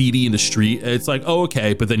see graffiti in the street, it's like, oh,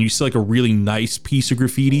 okay, but then you see like a really nice piece of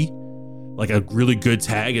graffiti, like a really good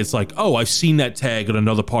tag. It's like, oh, I've seen that tag in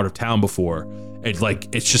another part of town before. It's like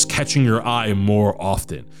it's just catching your eye more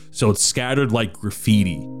often. So it's scattered like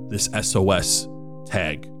graffiti, this SOS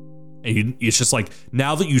tag. And it's just like,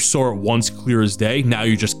 now that you saw it once clear as day, now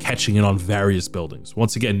you're just catching it on various buildings.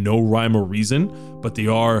 Once again, no rhyme or reason, but they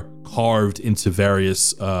are carved into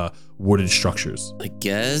various wooden structures. I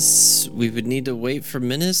guess we would need to wait for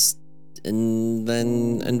Menace and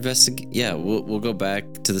then investigate. Yeah, we'll go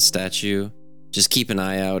back to the statue. Just keep an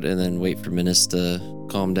eye out and then wait for Menace to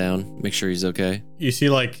calm down. Make sure he's okay. You see,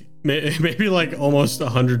 like, maybe like almost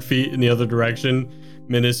 100 feet in the other direction,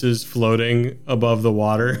 Menace is floating above the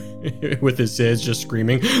water with his head just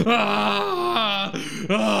screaming, ah,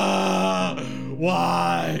 ah,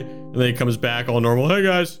 why? And then he comes back all normal. Hey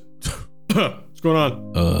guys, what's going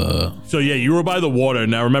on? So yeah, you were by the water.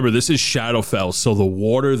 Now remember, this is Shadowfell, so the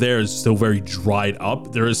water there is still very dried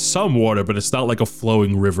up. There is some water, but it's not like a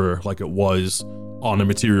flowing river like it was on the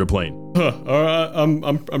material plane. All right,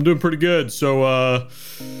 I'm doing pretty good. So,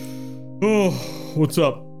 what's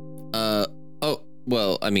up?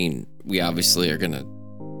 Well, I mean, we obviously are gonna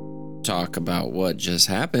talk about what just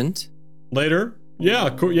happened. Later?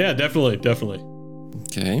 Yeah, cool. Yeah, definitely.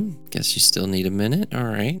 Okay, guess you still need a minute. All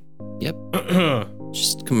right. Yep.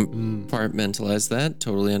 Just compartmentalize that.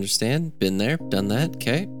 Totally understand. Been there, done that.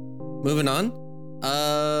 Okay. Moving on.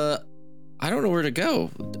 I don't know where to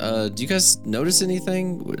go. Do you guys notice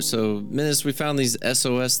anything? So, Menace, we found these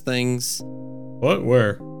SOS things. What?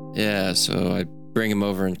 Where? Yeah, so I bring him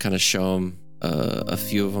over and kind of show him a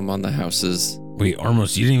few of them on the houses. Wait,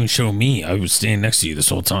 Armos, you didn't even show me. I was standing next to you this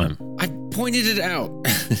whole time. I pointed it out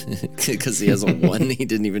because he has a 1. He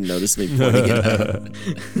didn't even notice me pointing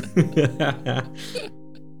it out.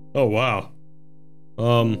 Oh, wow.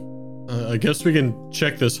 I guess we can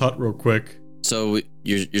check this hut real quick. So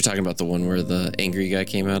you're talking about the one where the angry guy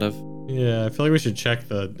came out of? Yeah, I feel like we should check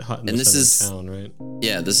the hut in the center of town, right?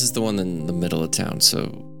 Yeah, this is the one in the middle of town,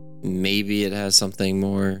 so maybe it has something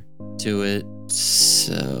more to it.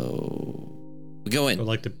 So we go in. I'd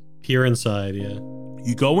like to peer inside, yeah.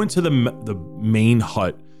 You go into the main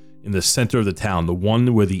hut in the center of the town, the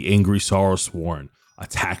one where the angry Sorrowsworn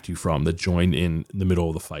attacked you from, that joined in the middle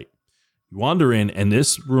of the fight. You wander in, and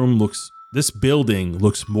this building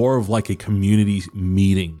looks more of like a community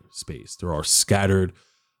meeting space. There are scattered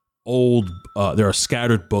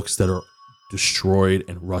books that are destroyed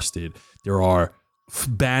and rusted. There are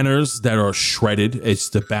banners that are shredded. It's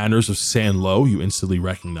the banners of Sanlow you instantly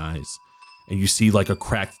recognize. And you see like a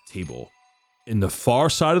cracked table. In the far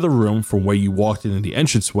side of the room from where you walked in the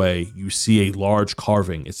entranceway, you see a large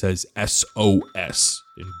carving. It says SOS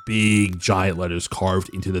in big giant letters carved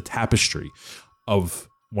into the tapestry of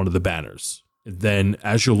one of the banners. And then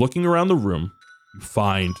as you're looking around the room, you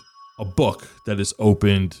find a book that is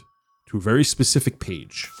opened to a very specific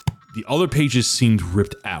page. The other pages seemed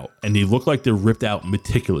ripped out, and they look like they're ripped out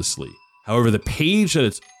meticulously. However, the page that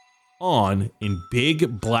it's on in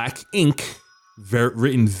big black ink,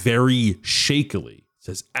 written very shakily,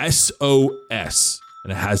 says SOS,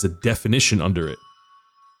 and it has a definition under it.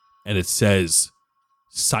 And it says,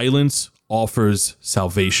 silence offers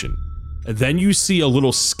salvation. And then you see a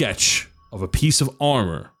little sketch of a piece of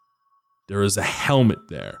armor. There is a helmet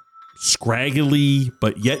there. Scraggly,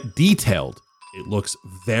 but yet detailed. It looks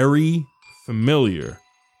very familiar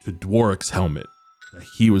to Dwark's helmet that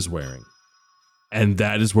he was wearing. And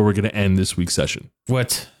that is where we're going to end this week's session.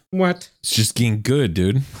 What? What? It's just getting good,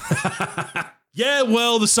 dude. Yeah,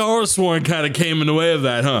 well, the Sorrowsworn kind of came in the way of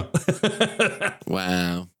that, huh?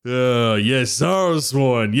 Wow. Yes,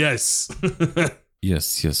 Sorrowsworn, yes.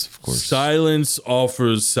 Yes, of course. Silence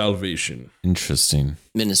offers salvation. Interesting.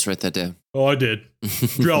 Menace, write that down. Oh, I did.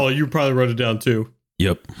 Drella, you probably wrote it down too.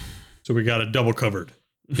 Yep. So we got it double covered.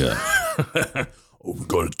 Yeah. Oh, we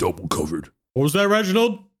got it double covered. What was that,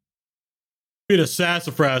 Reginald? Being a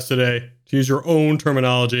sassafras today, to use your own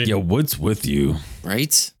terminology. Yeah, what's with you?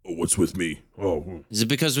 Right? Oh, what's with me? Oh, Is it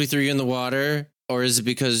because we threw you in the water? Or is it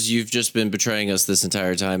because you've just been betraying us this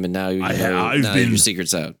entire time and now your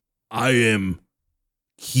secret's out? I am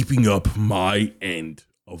keeping up my end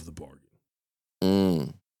of the bargain.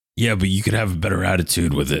 Mm. Yeah, but you could have a better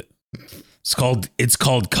attitude with it. It's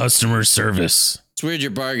called customer service. It's weird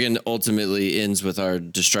your bargain ultimately ends with our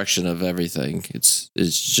destruction of everything. It's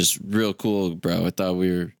just real cool, bro. I thought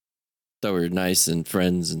we were nice and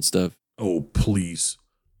friends and stuff. Oh, please.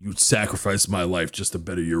 You'd sacrifice my life just to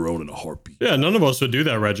better your own in a heartbeat. Yeah, none of us would do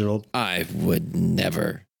that, Reginald. I would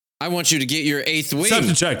never. I want you to get your 8th wing.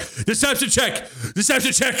 Deception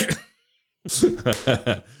check.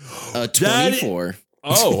 24.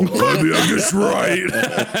 Oh, maybe I guess right.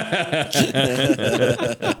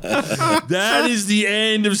 That is the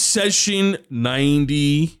end of session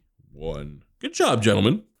 91. Good job,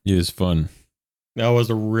 gentlemen. It was fun. That was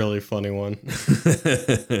a really funny one.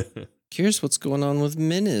 Curious what's going on with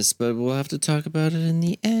Menace, but we'll have to talk about it in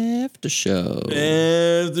the after show.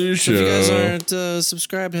 After show. So if you guys aren't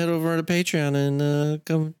subscribed, head over to Patreon and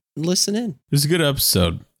come listen in. It was a good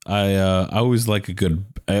episode. I always like a good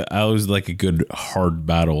hard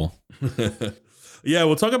battle. Yeah,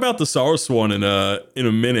 we'll talk about the Sorrowsworn in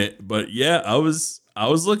a minute, but yeah, I was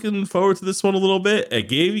looking forward to this one a little bit. It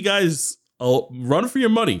gave you guys a run for your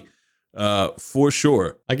money, for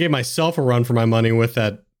sure. I gave myself a run for my money with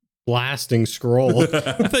that blasting scroll. I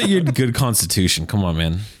thought you had good constitution. Come on,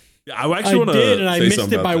 man. I actually want to did, and I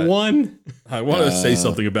missed it by one. I want to say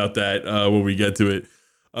something about that when we get to it.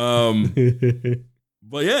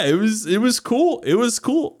 But yeah, it was cool. It was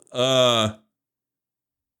cool. With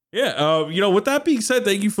that being said,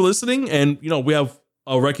 thank you for listening. And, we have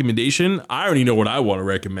a recommendation. I already know what I want to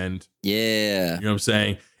recommend. Yeah. You know what I'm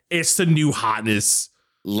saying? It's the new hotness.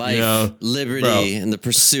 Life, liberty, and the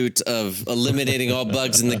pursuit of eliminating all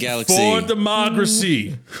bugs in the galaxy. For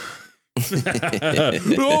democracy.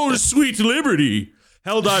 Oh, sweet liberty.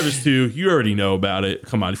 Helldivers 2, you already know about it.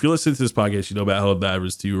 Come on, if you listen to this podcast, you know about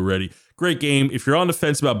Helldivers 2 already. Great game. If you're on the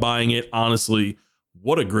fence about buying it, honestly,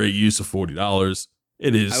 what a great use of $40.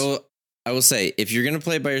 It is. I will say, if you're going to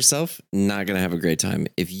play it by yourself, not going to have a great time.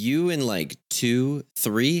 If you and 2,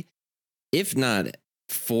 3, if not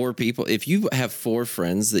 4 people, if you have 4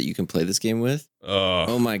 friends that you can play this game with,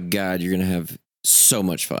 oh my God, you're going to have so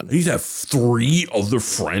much fun. These have 3 other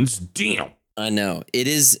friends? Damn. I know. It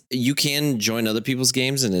is. You can join other people's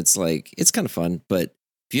games and it's kind of fun. But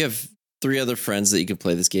if you have 3 other friends that you can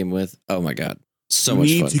play this game with, oh my God, so much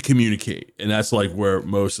fun. You need to communicate. And that's where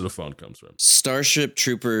most of the fun comes from. Starship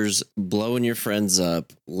Troopers blowing your friends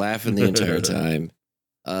up, laughing the entire time.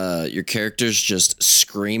 Your character's just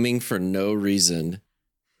screaming for no reason.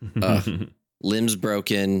 Limbs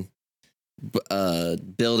broken,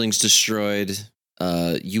 buildings destroyed.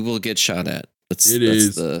 You will get shot at. That's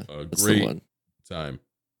a great time.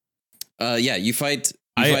 You fight.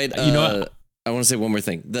 I want to say one more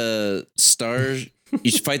thing.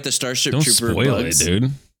 You fight the Starship Don't Trooper spoil bugs. it,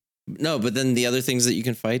 dude. No, but then the other things that you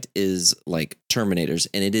can fight is like Terminators,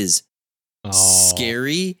 and it is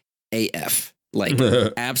scary AF. Like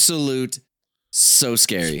absolute, so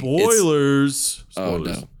scary. Spoilers. Oh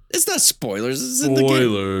no, it's not spoilers. It's in the game.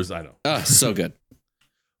 Spoilers. I know. Oh, so good.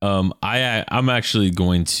 I'm actually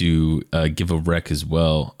going to give a rec as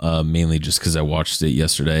well, mainly just because I watched it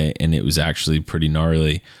yesterday and it was actually pretty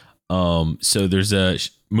gnarly. So there's a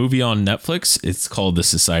movie on Netflix. It's called The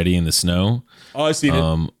Society in the Snow. Oh, I've seen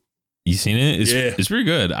it. You seen it? It's pretty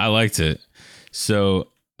good. I liked it. So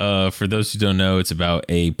for those who don't know, it's about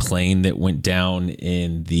a plane that went down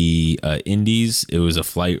in the Indies. It was a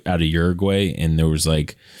flight out of Uruguay, and there was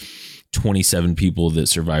 27 people that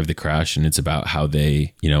survived the crash, and it's about how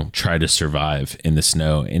they, try to survive in the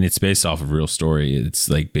snow. And it's based off of a real story. It's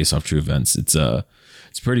based off true events. It's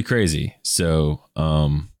pretty crazy. So,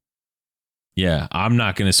 yeah, I'm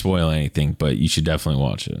not going to spoil anything, but you should definitely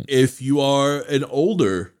watch it. If you are an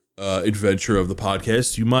older adventure of the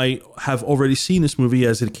podcast, you might have already seen this movie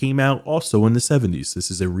as it came out also in the 70s.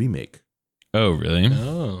 This is a remake. Oh, really?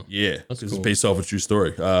 Oh, Yeah, that's this cool. is based off a true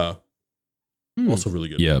story. Also really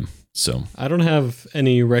good. Yeah. So I don't have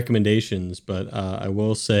any recommendations, but I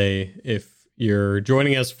will say if you're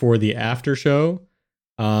joining us for the after show,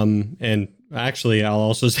 and actually I'll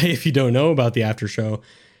also say if you don't know about the after show,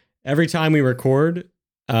 every time we record,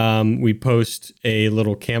 we post a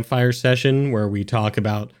little campfire session where we talk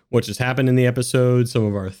about what just happened in the episode, some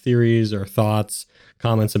of our theories, our thoughts,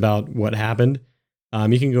 comments about what happened.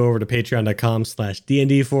 You can go over to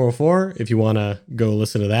patreon.com/DND404 if you want to go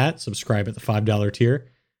listen to that. Subscribe at the $5 tier.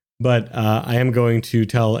 But I am going to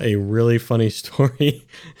tell a really funny story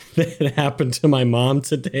that happened to my mom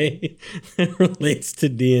today that relates to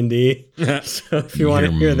D&D. So if you want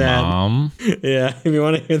to hear mom? that, yeah, if you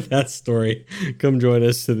want to hear that story, come join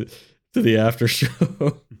us to the after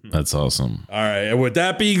show. That's awesome. All right. And with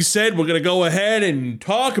that being said, we're going to go ahead and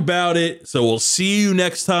talk about it. So we'll see you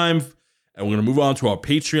next time. And we're going to move on to our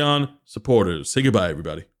Patreon supporters. Say goodbye,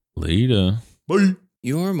 everybody. Later. Bye.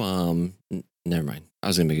 Your mom. Never mind. I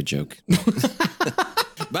was going to make a joke.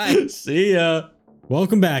 Bye. See ya.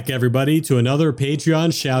 Welcome back, everybody, to another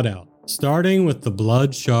Patreon shout out. Starting with the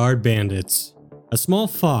Blood Shard Bandits. A small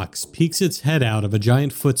fox peeks its head out of a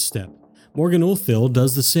giant footstep. Morgan Ulthil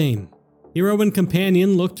does the same. Hero and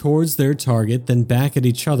companion look towards their target, then back at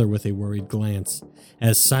each other with a worried glance.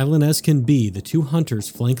 As silent as can be, the two hunters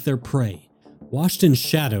flank their prey. Washed in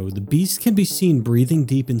shadow, the beast can be seen breathing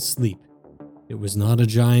deep in sleep. It was not a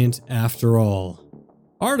giant after all.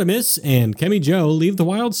 Artemis and Kemi Joe leave the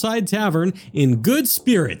Wildside Tavern in good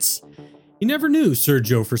spirits. You never knew Sir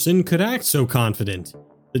Jofferson could act so confident.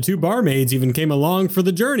 The two barmaids even came along for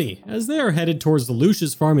the journey, as they are headed towards the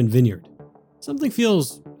Lucius farm and vineyard. Something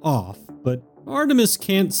feels off, but Artemis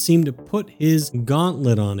can't seem to put his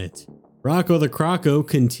gauntlet on it. Rocco the Croco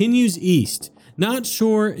continues east, not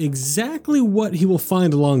sure exactly what he will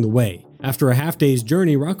find along the way. After a half-day's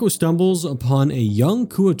journey, Rocco stumbles upon a young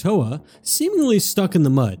Kuotoa seemingly stuck in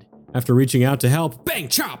the mud. After reaching out to help, bang,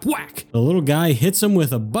 chop, whack! The little guy hits him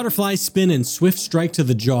with a butterfly spin and swift strike to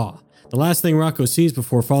the jaw. The last thing Rocco sees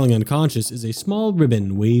before falling unconscious is a small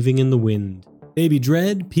ribbon waving in the wind. Baby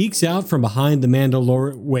Dread peeks out from behind the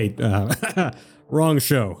wrong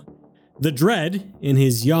show. The Dread, in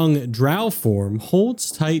his young drow form,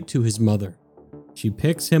 holds tight to his mother. She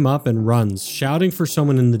picks him up and runs, shouting for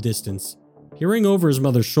someone in the distance. Peering over his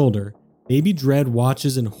mother's shoulder, Baby Dread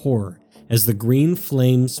watches in horror as the green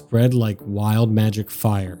flames spread like wild magic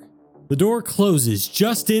fire. The door closes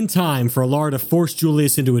just in time for Alara to force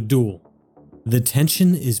Julius into a duel. The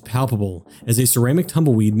tension is palpable as a ceramic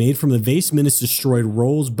tumbleweed made from the vase Minas destroyed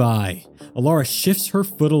rolls by. Alara shifts her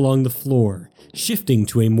foot along the floor, shifting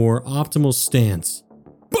to a more optimal stance.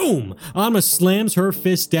 Boom! Anma slams her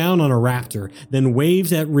fist down on a raptor, then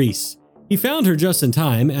waves at Reese. He found her just in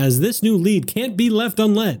time, as this new lead can't be left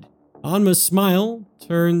unled. Anma's smile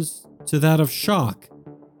turns to that of shock.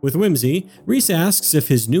 With whimsy, Reese asks if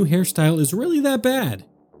his new hairstyle is really that bad.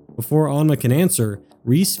 Before Anma can answer,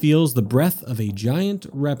 Reese feels the breath of a giant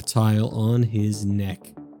reptile on his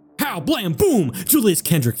neck. Pow, blam, boom! Julius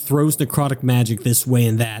Kendrick throws necrotic magic this way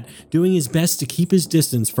and that, doing his best to keep his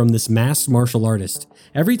distance from this masked martial artist.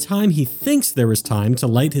 Every time he thinks there is time to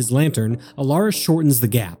light his lantern, Alara shortens the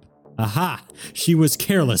gap. Aha! She was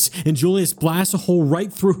careless, and Julius blasts a hole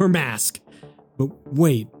right through her mask. But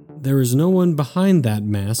wait, there is no one behind that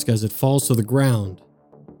mask as it falls to the ground.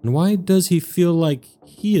 And why does he feel like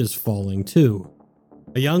he is falling too?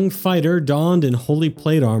 A young fighter donned in holy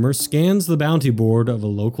plate armor scans the bounty board of a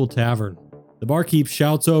local tavern. The barkeep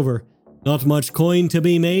shouts over, "Not much coin to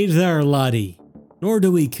be made there, laddie. Nor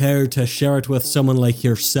do we care to share it with someone like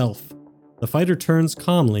yourself." The fighter turns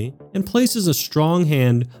calmly and places a strong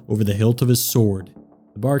hand over the hilt of his sword.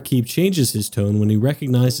 The barkeep changes his tone when he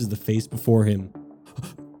recognizes the face before him.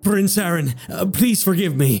 "Prince Aaron, please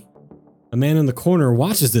forgive me." A man in the corner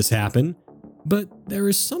watches this happen. But there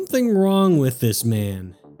is something wrong with this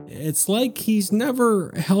man. It's like he's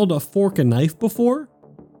never held a fork and knife before.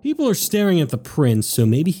 People are staring at the prince, so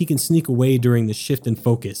maybe he can sneak away during the shift in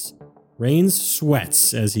focus. Rains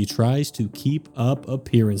sweats as he tries to keep up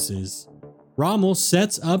appearances. Rommel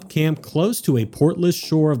sets up camp close to a portless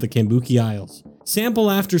shore of the Kambuki Isles.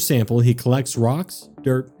 Sample after sample, he collects rocks,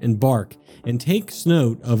 dirt, and bark, and takes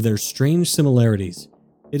note of their strange similarities.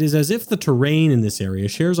 It is as if the terrain in this area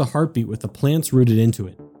shares a heartbeat with the plants rooted into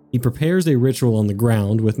it. He prepares a ritual on the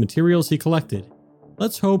ground with materials he collected.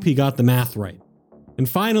 Let's hope he got the math right. And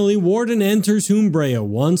finally, Warden enters Humbrea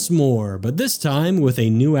once more, but this time with a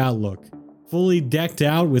new outlook. Fully decked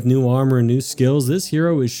out with new armor and new skills, this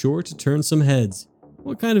hero is sure to turn some heads.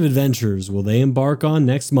 What kind of adventures will they embark on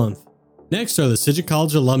next month? Next are the Sidget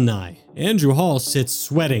College alumni. Andrew Hall sits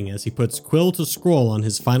sweating as he puts quill to scroll on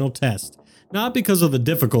his final test. Not because of the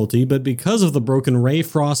difficulty, but because of the broken Ray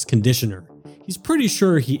Frost conditioner. He's pretty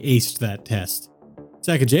sure he aced that test.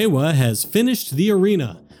 Sakajewa has finished the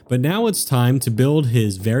arena, but now it's time to build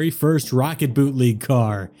his very first Rocket Boot League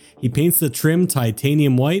car. He paints the trim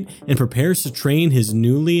titanium white and prepares to train his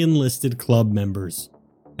newly enlisted club members.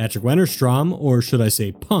 Patrick Wennerstrom, or should I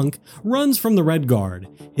say Punk, runs from the Red Guard,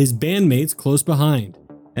 his bandmates close behind.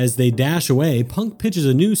 As they dash away, Punk pitches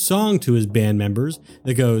a new song to his band members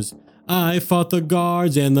that goes, "I fought the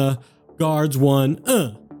guards and the guards won,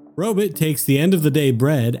 Robit takes the end of the day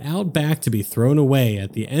bread out back to be thrown away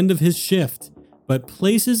at the end of his shift, but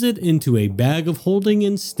places it into a bag of holding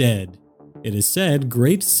instead. It is said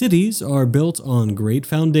great cities are built on great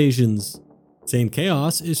foundations. St.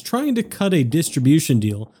 Chaos is trying to cut a distribution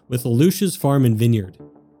deal with Alusha's Farm and Vineyard,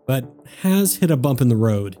 but has hit a bump in the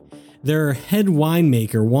road. Their head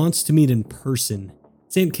winemaker wants to meet in person.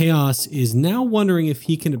 St. Chaos is now wondering if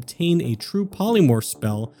he can obtain a true polymorph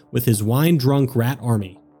spell with his wine-drunk rat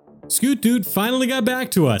army. Scoot Dude finally got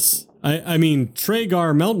back to us. I mean,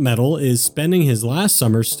 Tragar Meltmetal is spending his last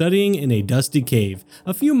summer studying in a dusty cave,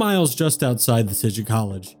 a few miles just outside the Sidget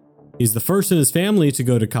College. He's the first in his family to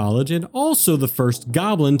go to college and also the first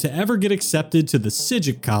goblin to ever get accepted to the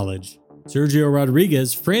Sidget College. Sergio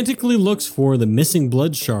Rodriguez frantically looks for the missing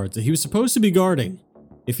blood shards that he was supposed to be guarding.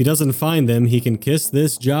 If he doesn't find them, he can kiss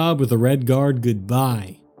this job with the Red Guard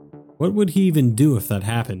goodbye. What would he even do if that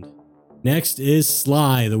happened? Next is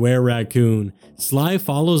Sly, the were-raccoon. Sly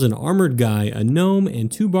follows an armored guy, a gnome,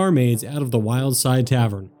 and two barmaids out of the Wildside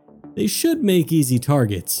Tavern. They should make easy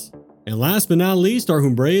targets. And last but not least are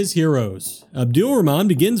Humbrea's heroes. Abdul Rahman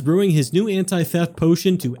begins brewing his new anti-theft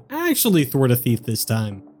potion to actually thwart a thief this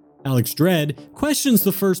time. Alex Dredd questions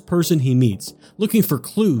the first person he meets, looking for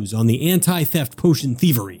clues on the anti-theft potion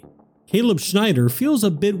thievery. Caleb Schneider feels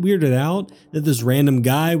a bit weirded out that this random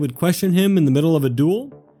guy would question him in the middle of a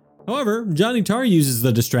duel. However, Johnny Tar uses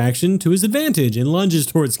the distraction to his advantage and lunges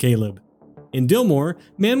towards Caleb. In Dillmore,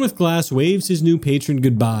 Man with Glass waves his new patron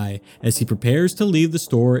goodbye as he prepares to leave the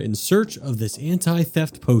store in search of this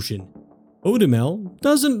anti-theft potion. Odamel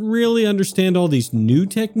doesn't really understand all these new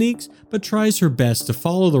techniques, but tries her best to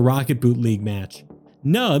follow the Rocket Boot League match.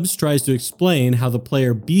 Nubs tries to explain how the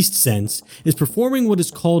player Beast Sense is performing what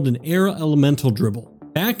is called an air elemental dribble.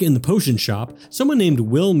 Back in the potion shop, someone named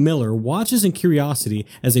Will Miller watches in curiosity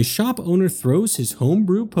as a shop owner throws his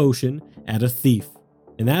homebrew potion at a thief.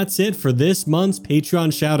 And that's it for this month's Patreon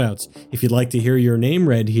shoutouts. If you'd like to hear your name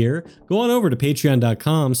read here, go on over to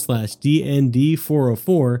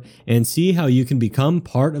patreon.com/DND404 and see how you can become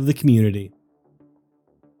part of the community.